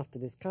looking after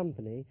this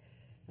company,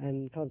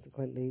 and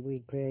consequently we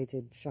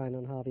created Shine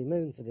on Harvey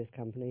Moon for this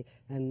company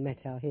and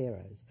met our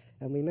heroes.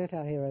 And we met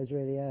our heroes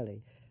really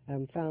early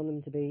and found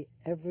them to be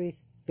every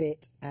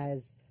bit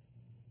as...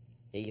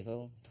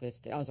 evil,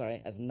 twisted,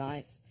 as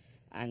nice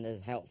and as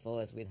helpful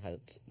as we'd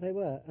hoped. They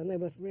were, and they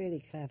were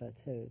really clever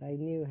too. They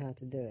knew how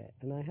to do it,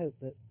 and I hope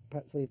that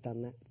perhaps we've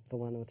done that for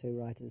one or two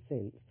writers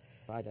since.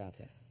 I doubt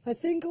it. I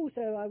think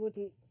also I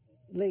wouldn't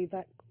leave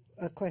that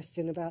a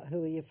question about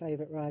who are your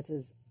favourite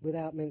writers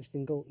without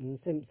mentioning Galton and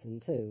Simpson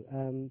too,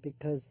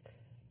 because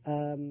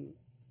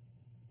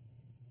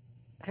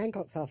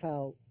Hancock's Half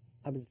Hour,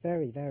 I was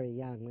very, very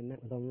young when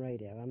that was on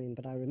radio,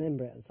 but I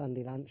remember it at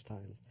Sunday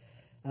lunchtimes.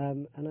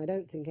 And I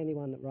don't think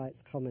anyone that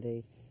writes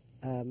comedy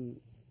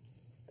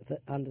that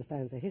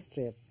understands the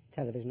history of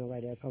television or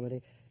radio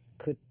comedy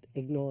could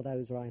ignore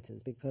those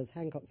writers, because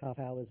Hancock's Half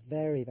Hour was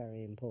very,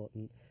 very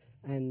important,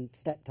 and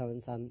Steptoe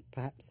and Son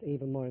perhaps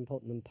even more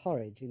important than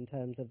Porridge in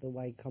terms of the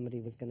way comedy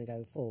was going to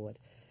go forward.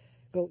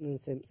 Galton and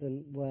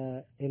Simpson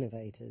were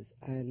innovators,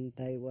 and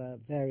they were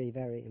very,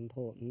 very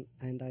important,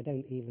 and I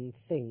don't even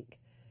think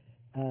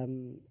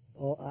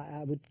or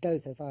I would go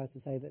so far as to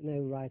say that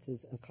no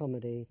writers of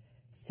comedy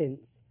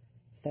since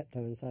Steptoe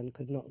and Son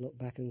could not look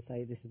back and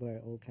say this is where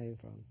it all came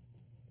from.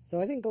 So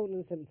I think Galton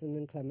and Simpson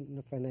and Clement and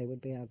Lefrene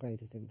would be our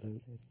greatest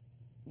influences.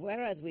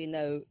 Whereas we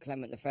know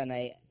Clement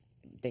Lefrene,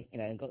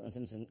 and Galton and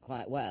Simpson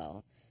quite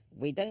well,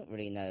 we don't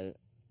really know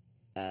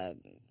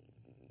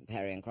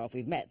Perry and Croft.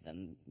 We've met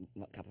them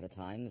a couple of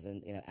times,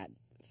 and at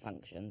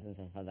functions, and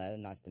said hello,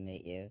 nice to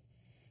meet you.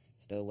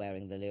 Still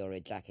wearing the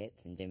lurid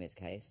jackets in Jimmy's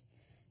case,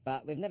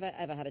 but we've never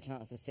ever had a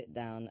chance to sit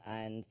down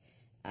and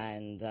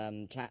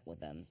chat with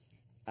them.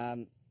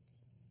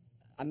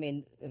 I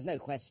mean, there's no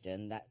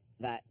question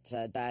that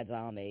Dad's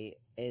Army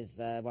is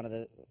one of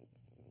the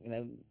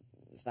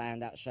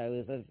standout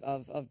shows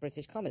of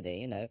British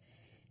comedy.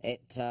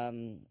 It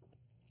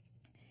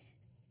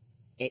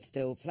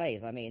still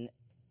plays. I mean,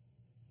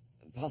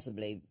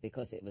 possibly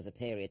because it was a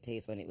period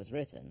piece when it was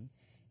written,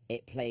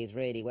 it plays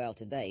really well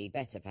today,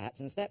 better perhaps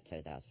than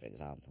Steptoe does, for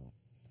example.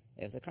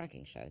 It was a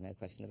cracking show, no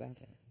question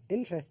about it.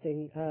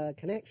 Interesting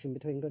connection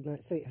between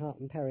Goodnight Sweetheart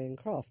and Perry and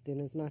Croft, in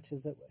as much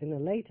as that in a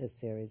later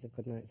series of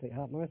Goodnight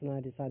Sweetheart, Maurice and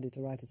I decided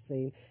to write a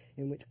scene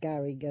in which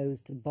Gary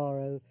goes to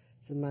borrow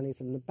some money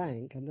from the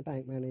bank, and the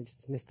bank manager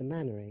is Mr.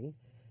 Mannering,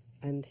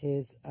 and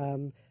his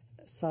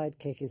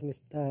sidekick is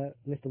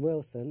Mr.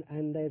 Wilson,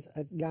 and there's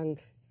a young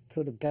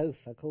sort of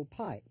gopher called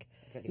Pike.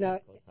 Now,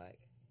 called Pike.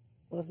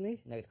 Wasn't he?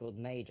 No, he's called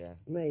Major.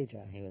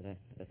 Major. He was at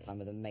the time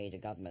of the Major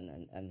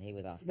government, and he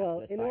was our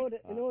in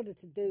order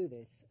to do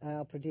this,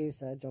 our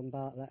producer John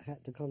Bartlett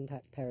had to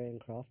contact Perry and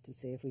Croft to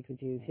see if we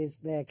could use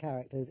their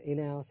characters in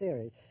our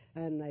series,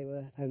 and they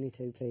were only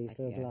too pleased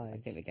to oblige. I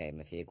think we gave him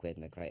a few quid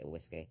and a crate of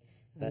whiskey,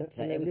 but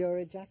and it was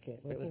lurid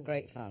jacket. It was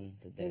great fun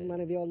to do. In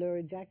one of your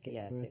lurid jackets.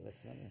 Yes, it was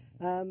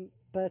fun.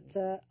 But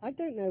I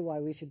don't know why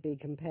we should be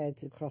compared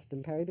to Croft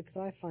and Perry, because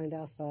I find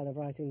our style of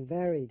writing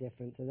very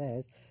different to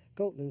theirs.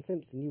 Galton and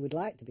Simpson you would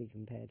like to be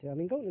compared to. I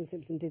mean, Galton and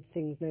Simpson did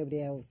things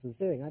nobody else was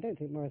doing. I don't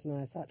think Maurice and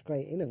I are such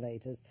great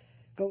innovators.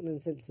 Galton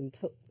and Simpson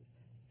took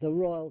the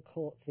Royal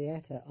Court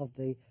Theatre of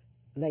the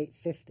late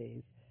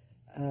 50s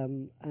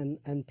and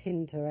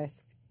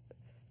Pinteresque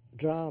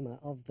drama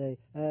of the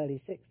early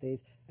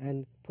 60s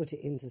and put it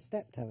into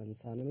Steptoe and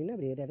Son. I mean,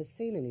 nobody had ever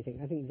seen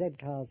anything. I think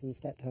Z-Cars and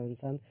Steptoe and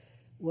Son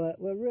were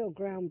real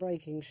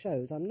groundbreaking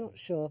shows. I'm not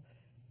sure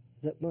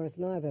that Maurice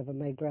and I have ever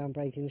made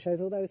groundbreaking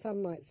shows, although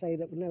some might say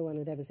that no one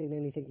had ever seen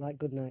anything like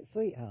Goodnight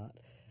Sweetheart.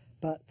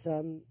 But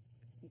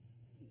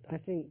I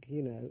think,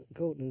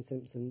 Galton and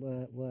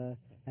Simpson were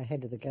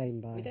ahead of the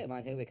game by... We don't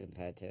mind who we're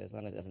compared to, as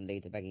long as it doesn't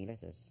lead to begging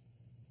letters.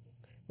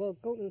 Well,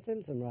 Galton and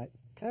Simpson write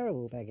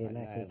terrible begging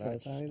letters to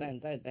us.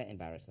 Don't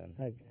embarrass them.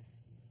 Okay.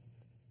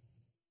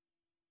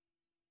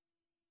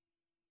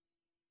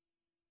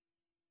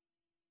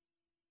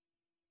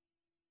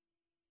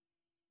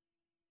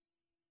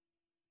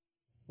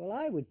 Well,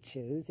 I would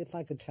choose, if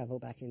I could travel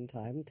back in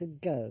time, to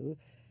go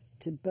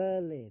to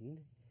Berlin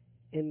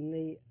in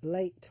the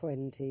late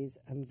 20s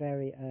and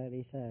very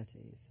early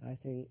 30s. I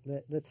think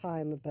that the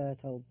time of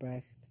Bertolt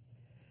Brecht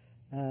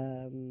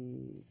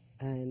and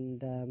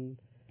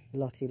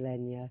Lotte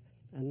Lenya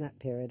and that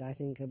period, I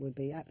think it would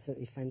be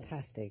absolutely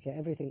fantastic.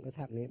 Everything was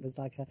happening. It was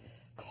like a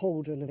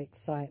cauldron of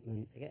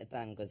excitement. You get a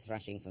damn good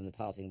thrashing from the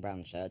passing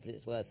brown shirt, but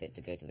it's worth it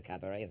to go to the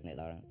cabaret, isn't it,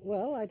 Laurence?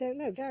 Well, I don't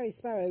know. Gary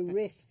Sparrow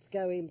risked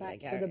going back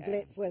to the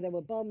Blitz where there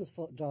were bombs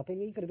dropping.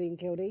 He could have been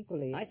killed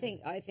equally. I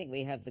think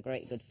we have the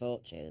great good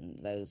fortune,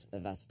 those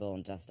of us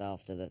born just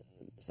after the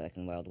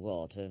Second World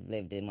War, to have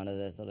lived in one of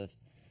the sort of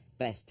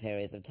best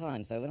periods of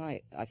time. So when I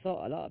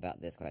thought a lot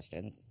about this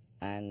question,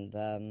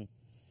 and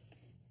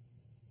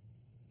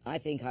I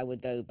think I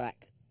would go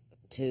back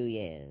 2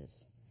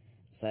 years.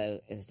 So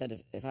instead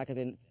of,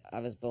 I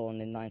was born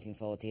in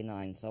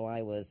 1949, so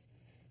I was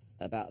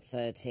about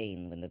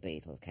 13 when the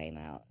Beatles came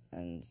out,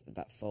 and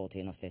about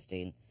 14 or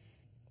 15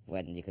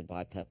 when you could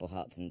buy Purple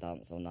Hearts and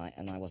Dance All Night,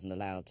 and I wasn't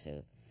allowed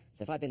to.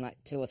 So if I'd been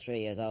like 2 or 3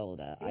 years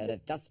older, I would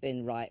have just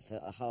been right for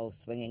a whole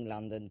swinging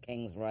London,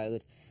 King's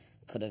Road,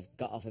 could have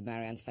got off with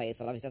Marianne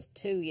Faithfull. I was just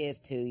 2 years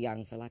too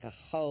young for like a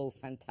whole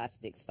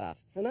fantastic stuff.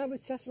 And I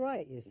was just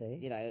right, you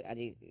see. And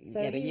you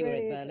were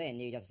in Berlin.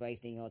 You were just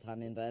wasting your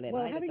time in Berlin.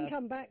 Well, having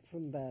come back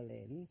from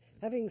Berlin,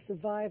 having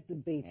survived the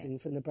beating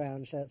from the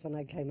brown shirts when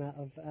I came out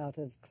of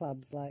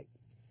clubs like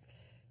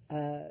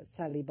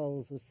Sally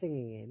Bowles was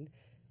singing in,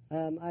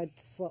 I'd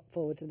swap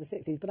forward to the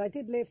 60s. But I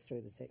did live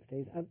through the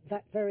 60s.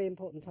 That very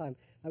important time.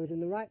 I was in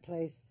the right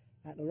place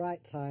at the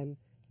right time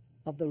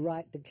of the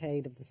right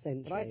decade of the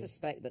century. But I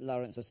suspect that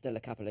Laurence was still a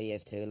couple of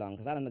years too long,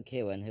 because Alan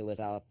McEwen, who was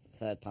our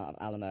third part of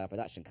Alamo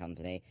production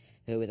company,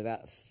 who was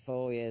about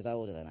 4 years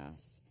older than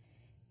us,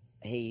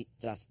 he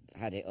just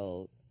had it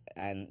all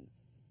and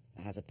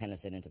has a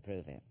penicillin to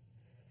prove it.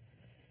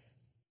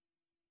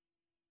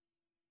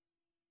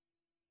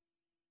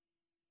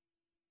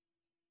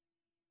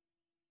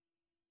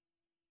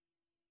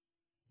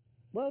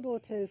 World War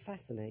II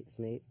fascinates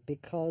me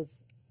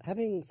because,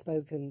 having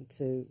spoken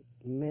to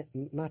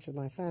much of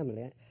my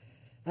family,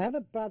 I have a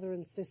brother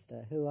and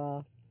sister who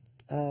are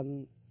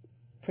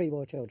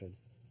pre-war children.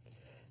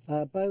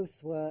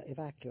 Both were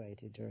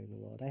evacuated during the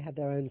war. They had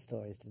their own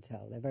stories to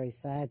tell. They're very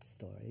sad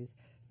stories,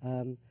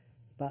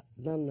 but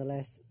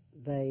nonetheless,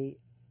 they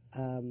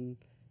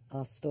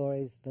are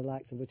stories the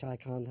likes of which I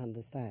can't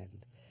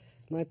understand.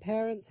 My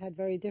parents had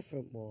very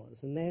different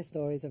wars, and their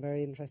stories are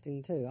very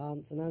interesting too.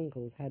 Aunts and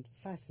uncles had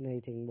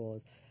fascinating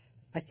wars.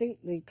 I think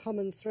the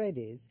common thread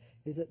is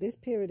that this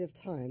period of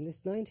time,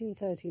 this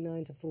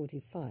 1939 to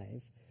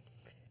 45,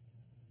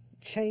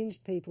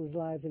 changed people's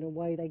lives in a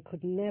way they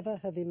could never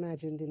have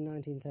imagined in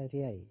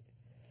 1938.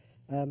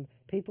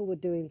 People were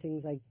doing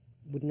things they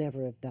would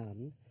never have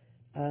done.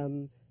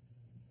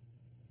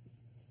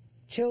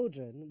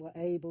 Children were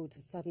able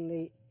to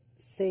suddenly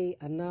see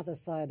another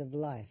side of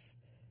life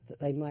that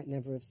they might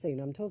never have seen.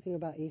 I'm talking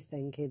about East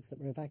End kids that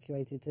were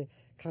evacuated to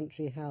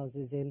country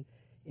houses in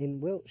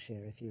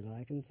Wiltshire, if you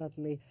like, and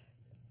suddenly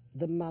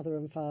the mother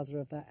and father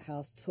of that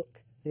house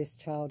took this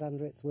child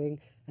under its wing,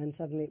 and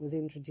suddenly it was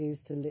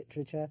introduced to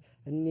literature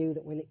and knew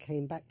that when it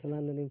came back to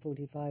London in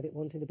 45 it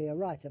wanted to be a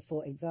writer,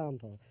 for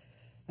example.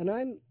 And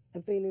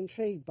I've been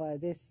intrigued by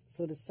this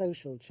sort of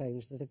social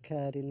change that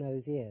occurred in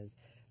those years.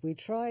 We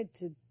tried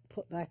to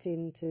put that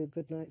into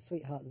Goodnight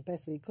Sweetheart as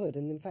best we could,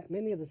 and in fact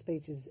many of the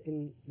speeches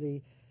in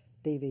the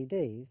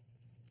DVD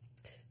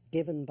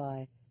given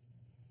by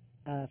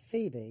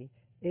Phoebe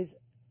is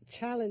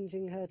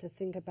challenging her to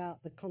think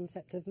about the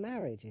concept of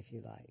marriage, if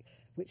you like,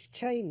 which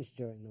changed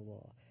during the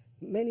war.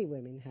 Many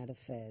women had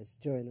affairs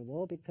during the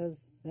war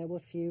because there were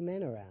few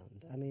men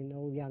around. I mean,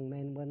 all young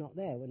men were not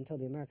there until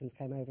the Americans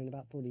came over in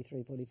about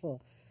 43, 44.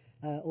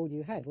 All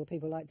you had were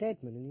people like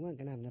Deadman, and you weren't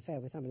going to have an affair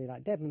with somebody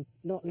like Deadman,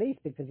 not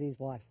least because his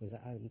wife was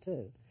at home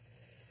too.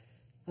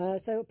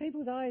 So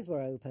people's eyes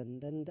were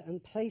opened,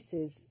 and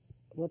places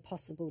were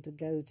possible to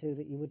go to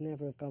that you would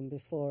never have gone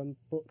before, and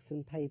books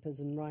and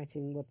papers and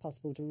writing were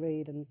possible to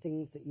read, and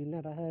things that you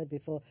never heard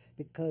before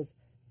because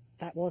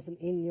that wasn't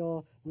in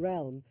your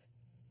realm.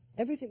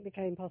 Everything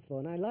became possible,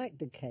 and I like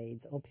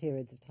decades or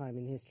periods of time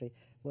in history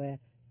where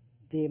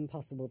the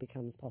impossible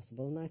becomes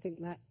possible, and I think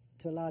that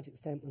to a large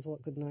extent was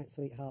what Goodnight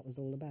Sweetheart was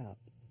all about.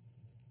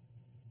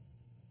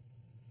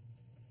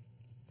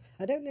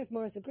 I don't know if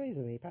Maurice agrees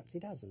with me, perhaps he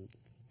doesn't.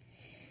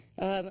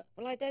 Well,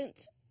 I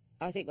don't.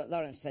 I think what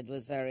Laurence said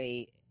was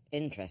very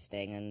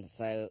interesting, and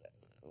so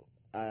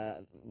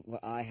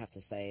what I have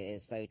to say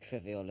is so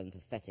trivial and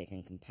pathetic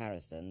in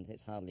comparison,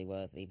 it's hardly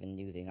worth even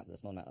using up the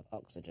small amount of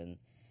oxygen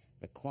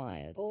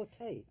required. Or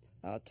tape.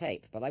 Or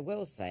tape. But I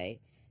will say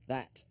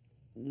that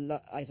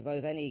I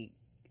suppose any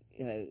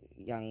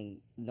young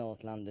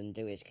North London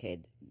Jewish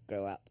kid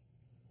grew up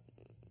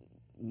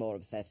more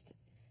obsessed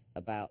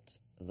about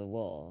the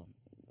war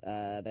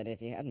than if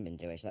he hadn't been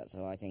Jewish. That's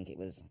why I think it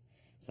was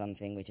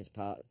something which is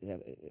part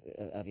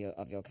of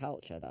your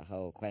culture, that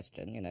whole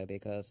question,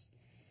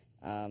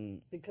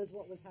 because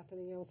what was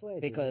happening elsewhere?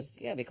 Because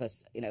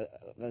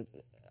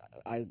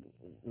I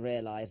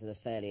realised at a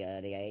fairly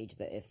early age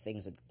that if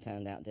things had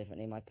turned out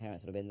differently, my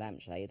parents would have been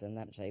lampshades, and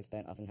lampshades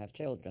don't often have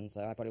children,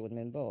 so I probably wouldn't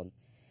have been born.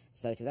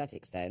 So to that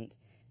extent,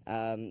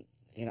 I'm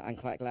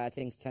quite glad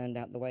things turned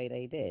out the way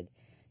they did.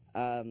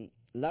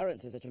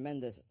 Laurence is a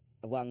tremendous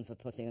one for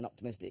putting an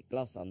optimistic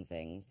gloss on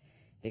things,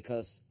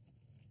 because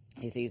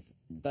he sees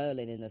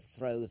Berlin in the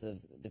throes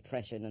of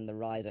depression and the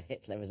rise of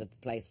Hitler as a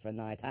place for a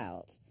night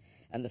out,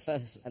 and the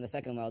First and the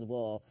Second World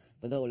War,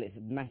 with all its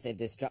massive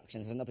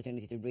destructions, as an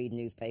opportunity to read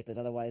newspapers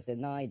otherwise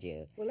denied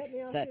you. Well, let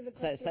me ask you the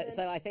question.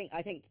 So I think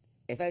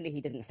if only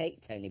he didn't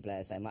hate Tony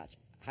Blair so much,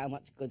 how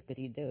much good could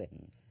he do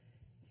him?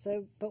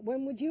 So, but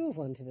when would you have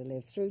wanted to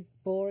live? Through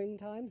boring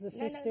times, the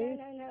 50s?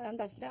 No,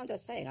 I'm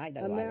just saying, I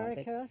know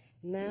America,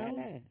 now?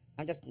 No.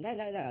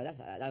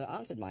 That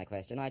answered my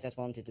question. I just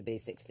wanted to be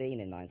 16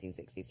 in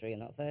 1963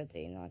 and not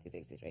 13 in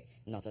 1963.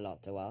 Not a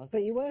lot to ask.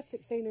 But you were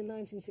 16 in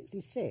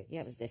 1966.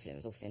 Yeah, it was different. It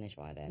was all finished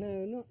by then.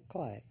 No, not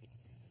quite.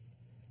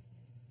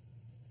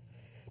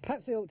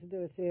 Perhaps we ought to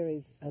do a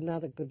series,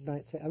 another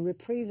Goodnight Sweetheart, a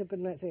reprise of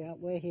Goodnight Sweetheart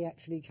where he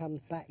actually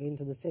comes back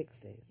into the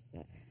 60s.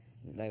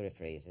 No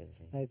reprises.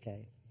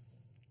 Okay.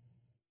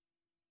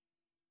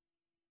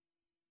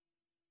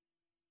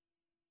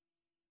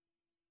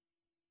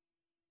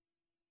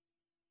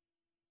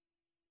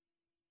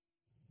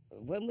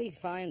 When we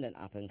find an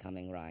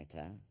up-and-coming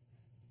writer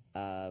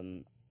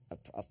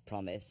of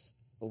promise,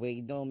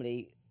 we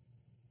normally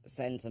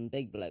send some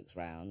big blokes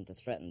round to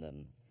threaten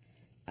them.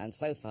 And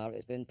so far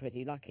it's been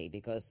pretty lucky,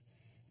 because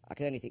I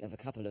can only think of a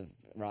couple of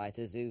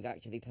writers who've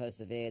actually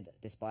persevered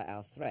despite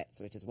our threats,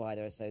 which is why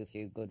there are so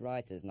few good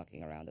writers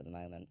knocking around at the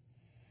moment.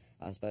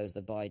 I suppose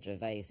the Boy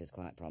Gervais is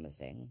quite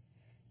promising.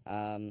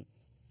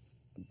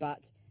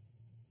 But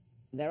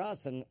there are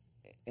some,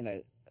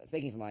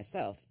 speaking for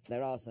myself,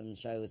 there are some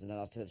shows in the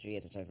last 2 or 3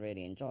 years which I've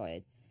really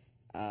enjoyed,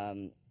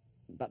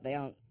 but they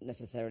aren't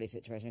necessarily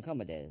situation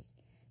comedies.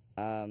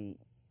 I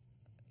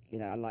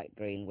like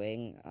Green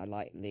Wing, I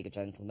like League of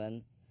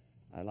Gentlemen,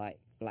 I like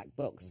Black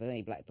Books, but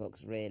only Black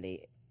Books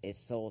really is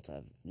sort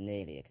of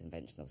nearly a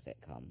conventional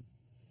sitcom.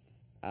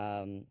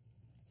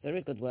 So there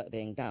is good work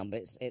being done,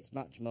 but it's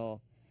much more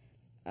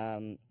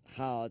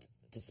hard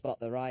to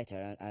spot the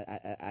writer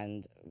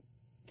and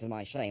to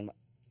my shame,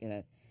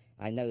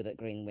 I know that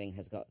Green Wing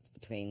has got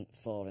between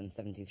 4 and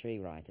 73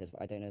 writers,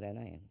 but I don't know their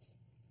names.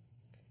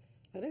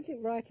 I don't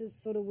think writers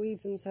sort of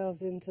weave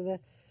themselves into the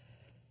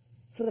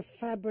sort of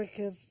fabric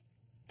of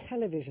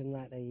television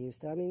like they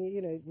used to. I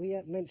mean, we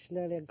mentioned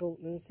earlier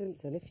Galton and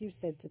Simpson. If you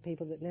said to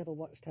people that never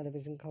watched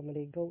television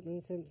comedy, Galton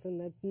and Simpson,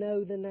 they'd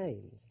know the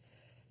names.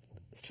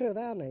 It's true of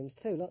our names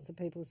too. Lots of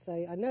people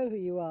say, I know who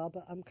you are,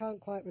 but I can't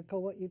quite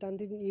recall what you've done.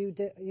 Didn't you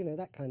do,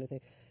 that kind of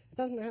thing. It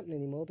doesn't happen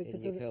anymore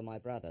because... Didn't you kill my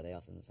brother, they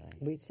often say.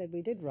 We said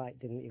we did write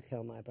Didn't You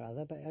Kill My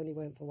Brother, but it only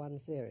went for one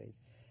series.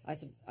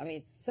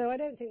 So I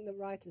don't think that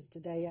writers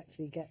today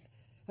actually get...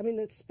 I mean,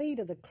 the speed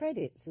of the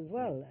credits as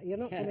well. You're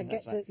not going to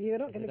get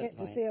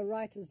to see a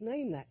writer's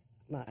name that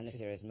much. And if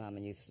you're his mum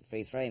and you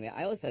freeze frame it.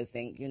 I also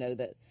think,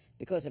 that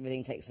because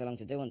everything takes so long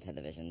to do on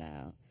television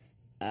now,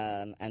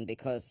 and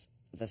because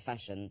the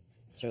fashion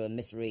through a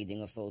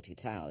misreading of Fawlty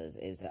Towers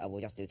is that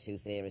we'll just do 2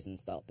 series and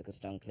stop, because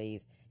John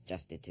Cleese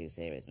just did 2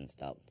 series and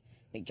stopped.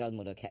 I think John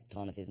would have kept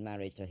on if his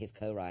marriage to his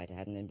co-writer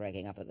hadn't been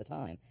breaking up at the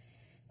time.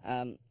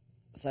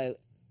 So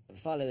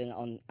following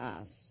on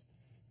us,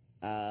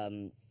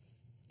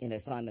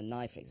 Simon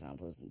Nye, for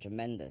example, is a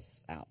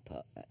tremendous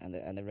output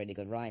and a really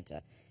good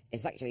writer.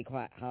 It's actually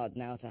quite hard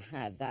now to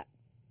have that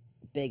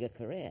big a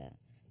career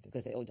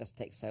because it all just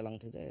takes so long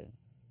to do.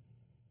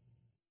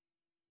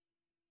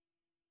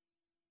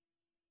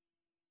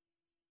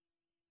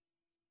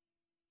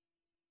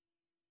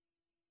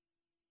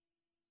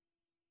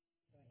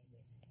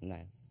 No.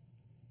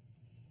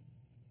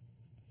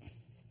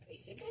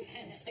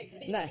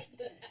 No.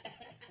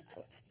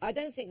 I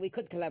don't think we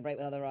could collaborate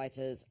with other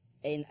writers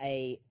in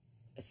a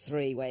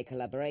 3-way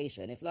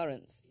collaboration. If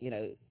Laurence,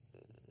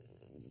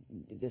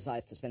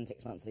 decides to spend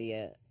 6 months a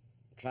year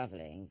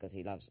travelling, because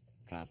he loves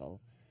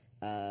travel,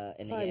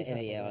 in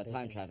a year, or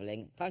time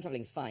travelling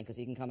is fine because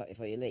you can come up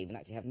before you leave and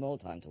actually have more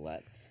time to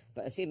work.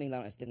 But assuming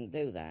Laurence didn't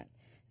do that,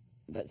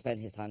 but spend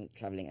his time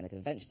travelling in a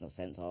conventional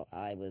sense, or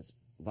I was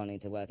wanting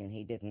to work and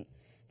he didn't,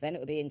 then it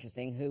would be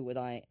interesting. Who would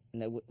I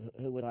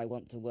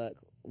want to work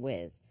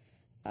with?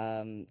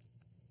 And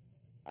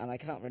I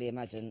can't really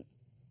imagine,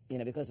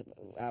 because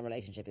our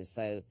relationship is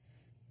so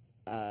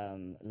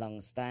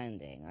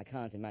long-standing, I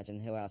can't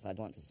imagine who else I'd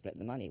want to split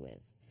the money with.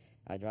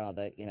 I'd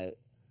rather,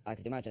 I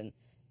could imagine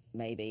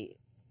maybe,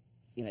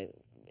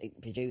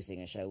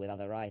 producing a show with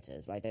other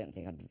writers, but I don't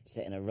think I'd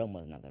sit in a room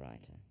with another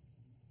writer.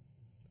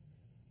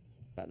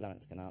 But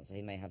Laurence can answer.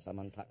 He may have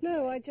someone tucked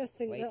No, away, I just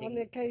think that on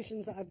the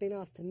occasions that I've been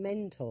asked to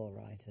mentor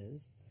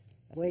writers,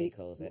 that's what he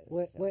calls it,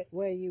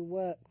 where you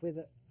work with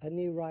a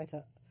new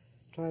writer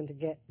trying to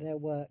get their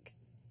work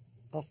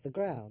off the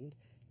ground,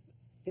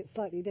 it's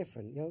slightly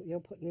different. You're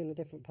putting in a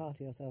different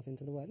part of yourself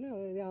into the work.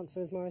 No, the answer,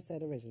 as Maurice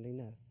said originally,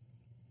 no.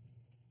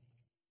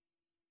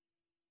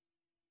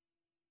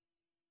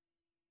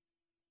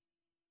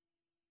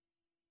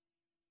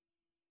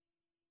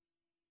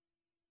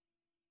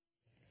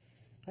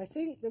 I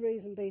think the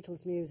reason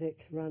Beatles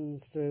music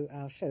runs through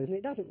our shows, and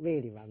it doesn't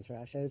really run through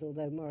our shows,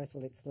 although Maurice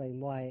will explain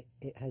why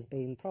it has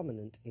been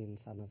prominent in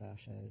some of our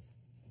shows.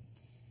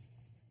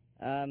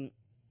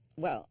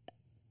 Well,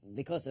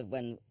 because of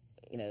when,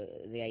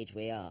 the age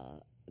we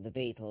are, the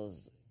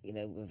Beatles,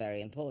 were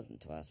very important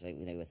to us.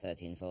 We were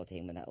 13,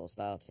 14 when that all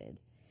started.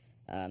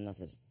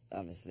 Not as,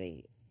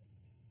 obviously,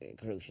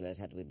 crucial as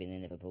had we been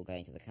in Liverpool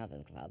going to the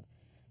Cavern Club.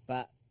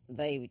 But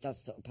they were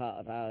just sort of part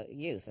of our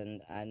youth,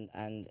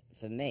 and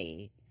for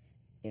me,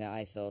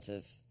 I sort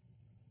of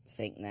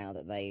think now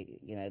that they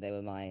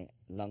were my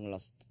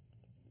long-lost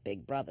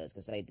big brothers,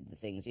 because they did the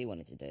things you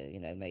wanted to do,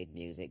 made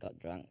music, got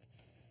drunk,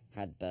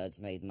 had birds,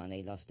 made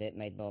money, lost it,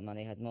 made more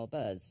money, had more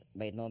birds,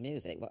 made more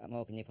music. What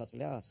more can you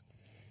possibly ask?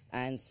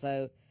 And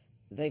so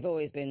they've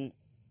always been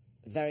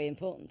very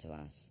important to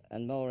us,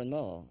 and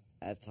more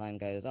as time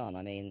goes on.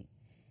 I mean,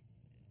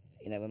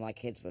 when my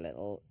kids were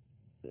little,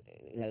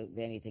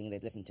 the only thing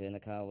they'd listen to in the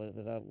car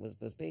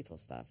was Beatles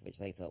stuff, which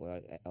they thought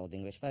were old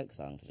English folk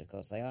songs, which of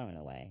course they are in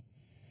a way.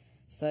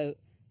 So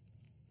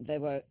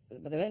but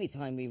the only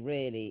time we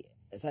really...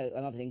 So,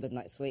 and obviously in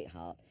Goodnight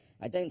Sweetheart,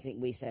 I don't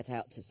think we set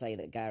out to say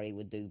that Gary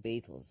would do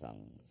Beatles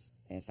songs.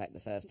 In fact, the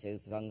first 2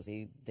 songs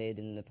he did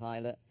in the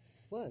pilot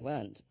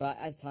weren't. But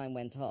as time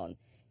went on,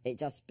 it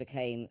just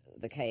became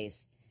the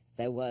case.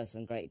 There were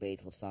some great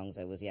Beatles songs.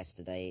 There was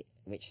Yesterday,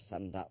 which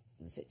summed up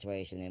the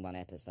situation in one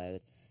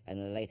episode. And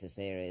in the later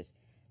series,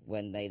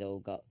 when they'd all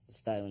got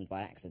stoned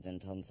by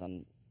accident on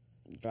some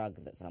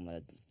drug that someone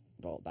had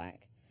brought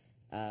back,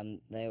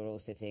 they were all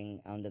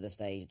sitting under the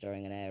stage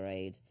during an air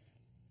raid,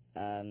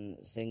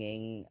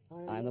 singing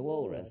I'm the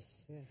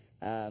Walrus.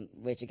 Yeah.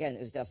 Which, again, it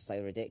was just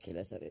so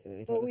ridiculous that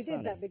we thought it was we funny.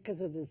 did that because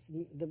of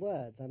the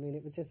words. I mean,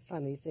 it was just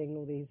funny seeing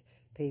all these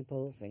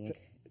people singing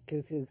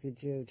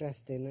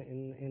dressed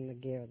in the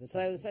gear of the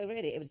time. So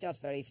really, it was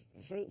just very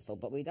fruitful.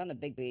 But we'd done a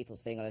big Beatles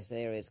thing on a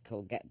series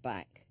called Get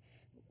Back,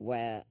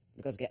 where,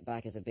 because Get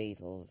Back is a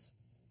Beatles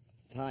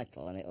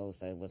title, and it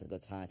also was a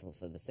good title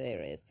for the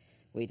series,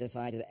 we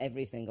decided that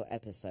every single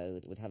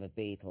episode would have a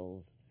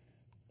Beatles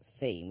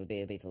theme would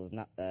be a Beatles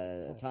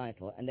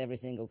title, and every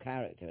single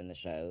character in the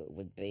show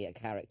would be a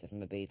character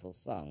from a Beatles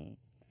song,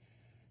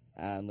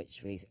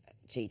 which we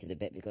cheated a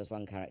bit because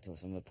one character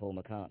was from a Paul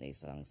McCartney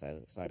song,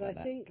 so sorry about that.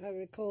 But I think I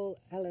recall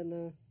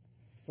Eleanor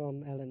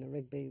from Eleanor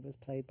Rigby was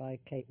played by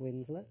Kate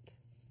Winslet.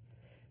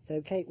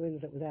 So Kate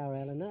Winslet was our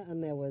Eleanor,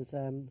 and there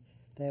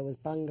was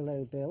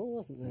Bungalow Bill,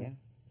 wasn't there?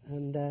 Yeah.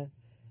 And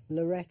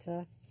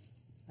Loretta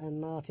and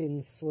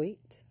Martin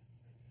Sweet.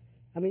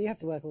 I mean, you have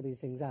to work all these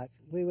things out.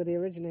 We were the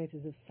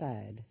originators of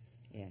SAD.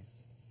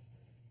 Yes.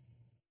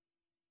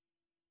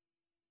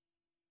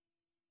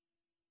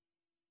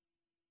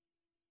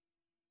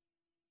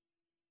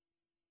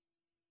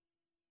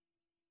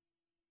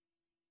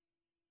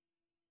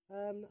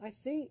 I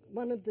think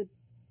one of the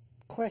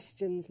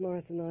questions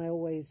Maurice and I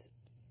always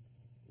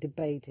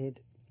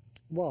debated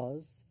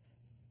was,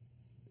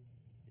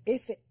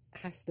 if it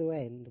has to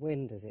end,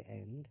 when does it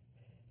end?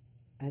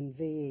 And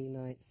VE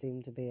night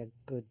seemed to be a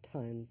good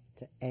time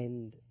to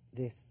end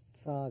this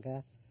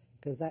saga,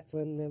 because that's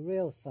when the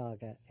real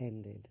saga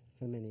ended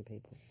for many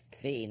people.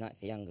 VE night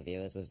for younger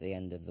viewers was the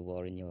end of the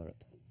war in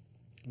Europe.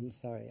 I'm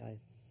sorry, I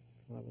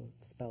will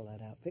spell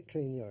that out.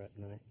 Victory in Europe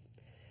night.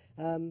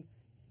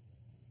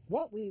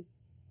 What we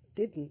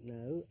didn't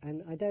know,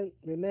 and I don't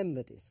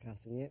remember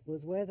discussing it,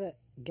 was whether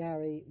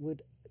Gary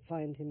would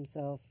find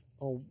himself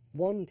or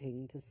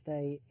wanting to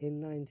stay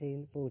in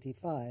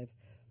 1945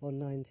 or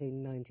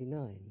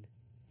 1999.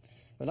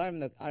 Well, I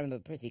remember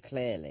pretty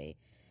clearly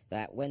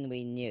that when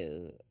we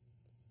knew,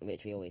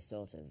 which we always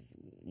sort of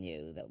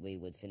knew, that we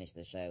would finish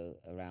the show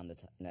around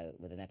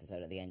with an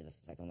episode at the end of the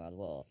Second World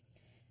War.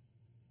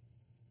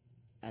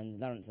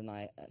 And Laurence and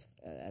I,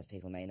 as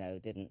people may know,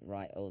 didn't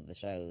write all the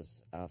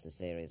shows after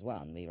Series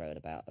 1. We wrote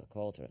about a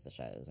quarter of the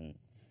shows, and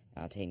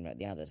our team wrote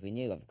the others. We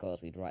knew, of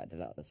course, we'd write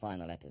the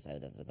final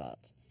episode of the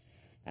lot.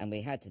 And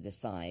we had to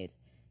decide,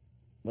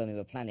 when we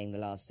were planning the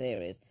last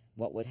series,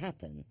 what would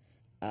happen.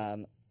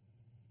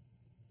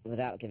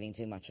 Without giving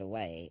too much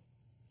away,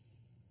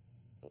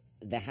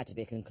 there had to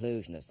be a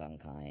conclusion of some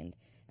kind,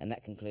 and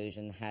that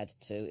conclusion had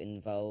to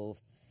involve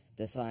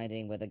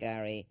deciding whether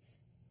Gary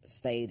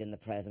stayed in the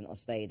present or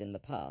stayed in the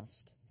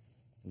past.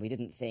 We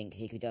didn't think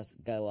he could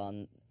just go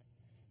on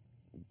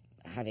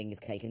having his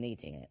cake and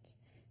eating it.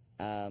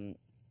 And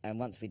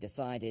once we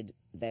decided,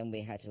 then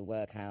we had to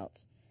work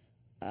out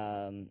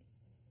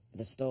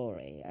the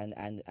story.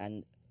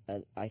 And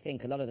I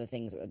think a lot of the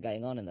things that were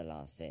going on in the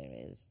last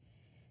series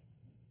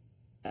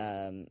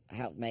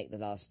helped make the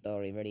last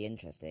story really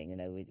interesting. You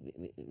know,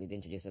 we'd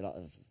introduced a lot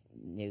of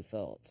new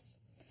thoughts.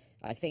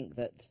 I think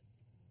that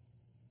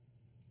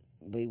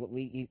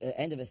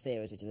end of a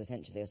series, which is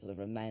essentially a sort of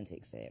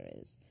romantic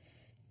series,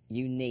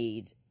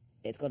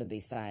 it's got to be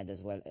sad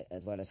as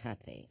well as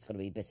happy. It's got to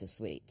be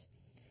bittersweet.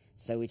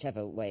 So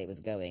whichever way it was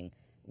going,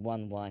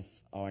 one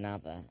wife or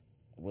another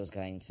was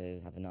going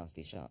to have a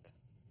nasty shock.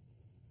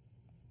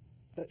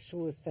 But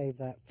shall we save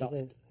that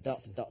for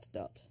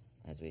dot,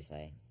 as we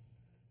say.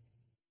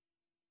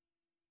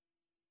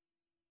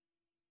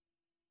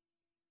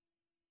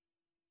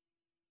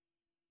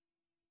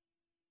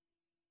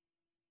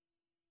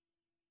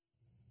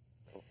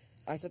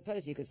 I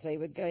suppose you could say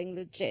we're going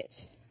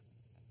legit,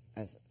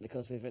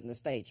 because we've written a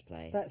stage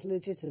play. That's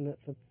legitimate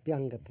for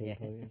younger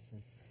people.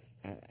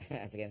 Yeah.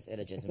 As against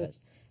illegitimate.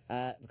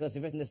 Because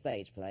we've written a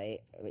stage play,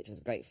 which was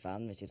great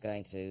fun, which is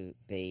going to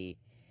be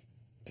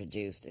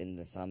produced in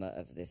the summer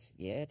of this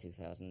year,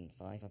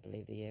 2005, I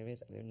believe the year is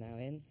that we're now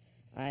in.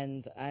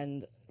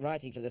 And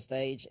writing for the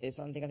stage is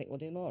something I think we'll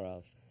do more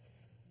of,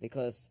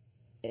 because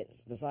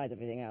it's, besides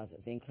everything else,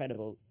 it's the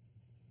incredible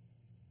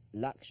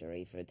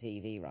luxury for a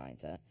TV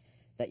writer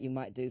that you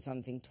might do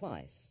something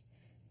twice.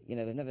 You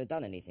know, we've never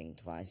done anything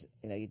twice.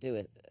 You know,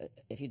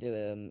 if you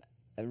do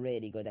a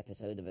really good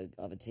episode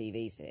of a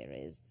TV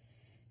series,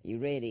 you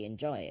really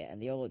enjoy it,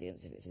 and the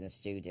audience, if it's in a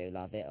studio,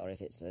 love it, or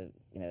if it's a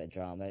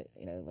drama,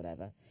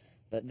 whatever.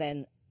 But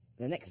then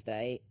the next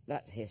day,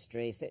 that's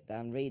history. Sit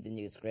down, read the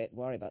new script,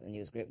 worry about the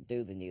new script,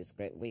 do the new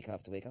script week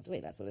after week after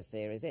week. That's what a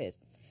series is.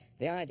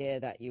 The idea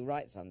that you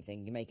write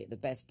something, you make it the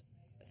best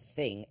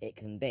thing it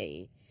can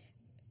be,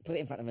 put it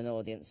in front of an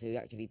audience who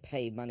actually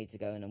paid money to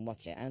go in and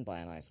watch it and buy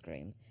an ice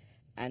cream,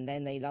 and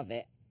then they love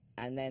it,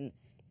 and then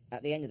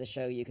at the end of the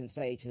show you can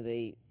say to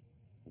the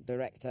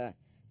director,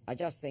 I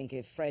just think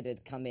if Fred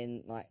had come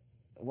in like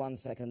 1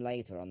 second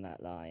later on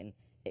that line,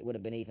 it would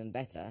have been even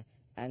better,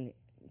 and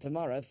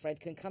tomorrow Fred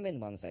can come in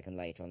 1 second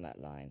later on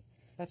that line.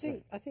 I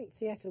think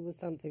theatre was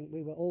something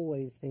we were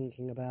always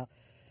thinking about,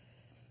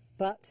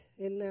 but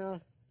in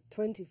our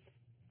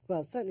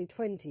certainly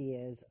 20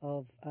 years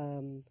of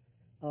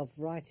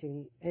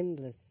writing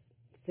endless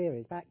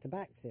series,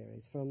 back-to-back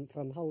series,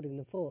 from Holding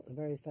the Fort, the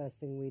very first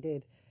thing we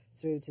did,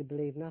 through to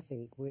Believe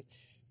Nothing,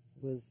 which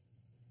was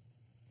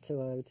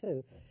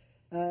 2002.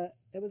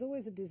 There was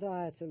always a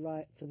desire to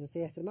write for the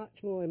theatre,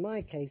 much more, in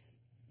my case,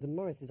 than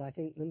Maurice's, I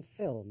think, than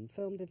film.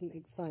 Film didn't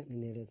excite me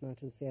nearly as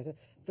much as theatre,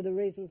 for the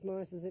reasons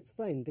Maurice has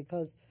explained,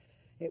 because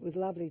it was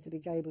lovely to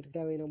be able to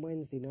go in on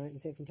Wednesday night and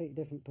see a completely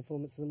different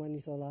performance than the one you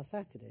saw last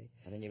Saturday.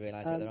 And then you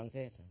realised you're at the wrong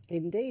theatre.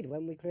 Indeed,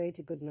 when we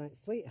created Goodnight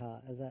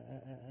Sweetheart as a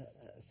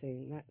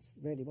scene, that's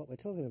really what we're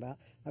talking about.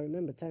 I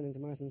remember turning to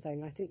Maurice and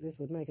saying, I think this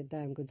would make a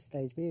damn good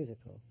stage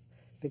musical,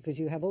 because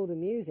you have all the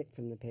music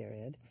from the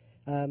period,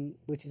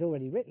 which is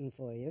already written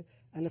for you,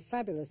 and a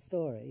fabulous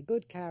story,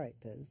 good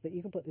characters, that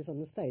you can put this on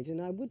the stage. And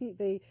I wouldn't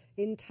be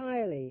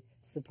entirely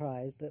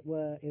surprised that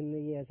were, in the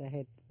years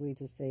ahead, we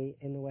to see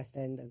in the West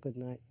End a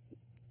Goodnight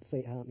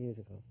Sweetheart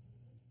musical.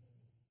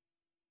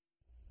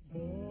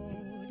 Good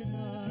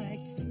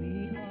night,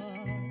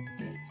 sweetheart,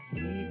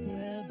 sweetheart.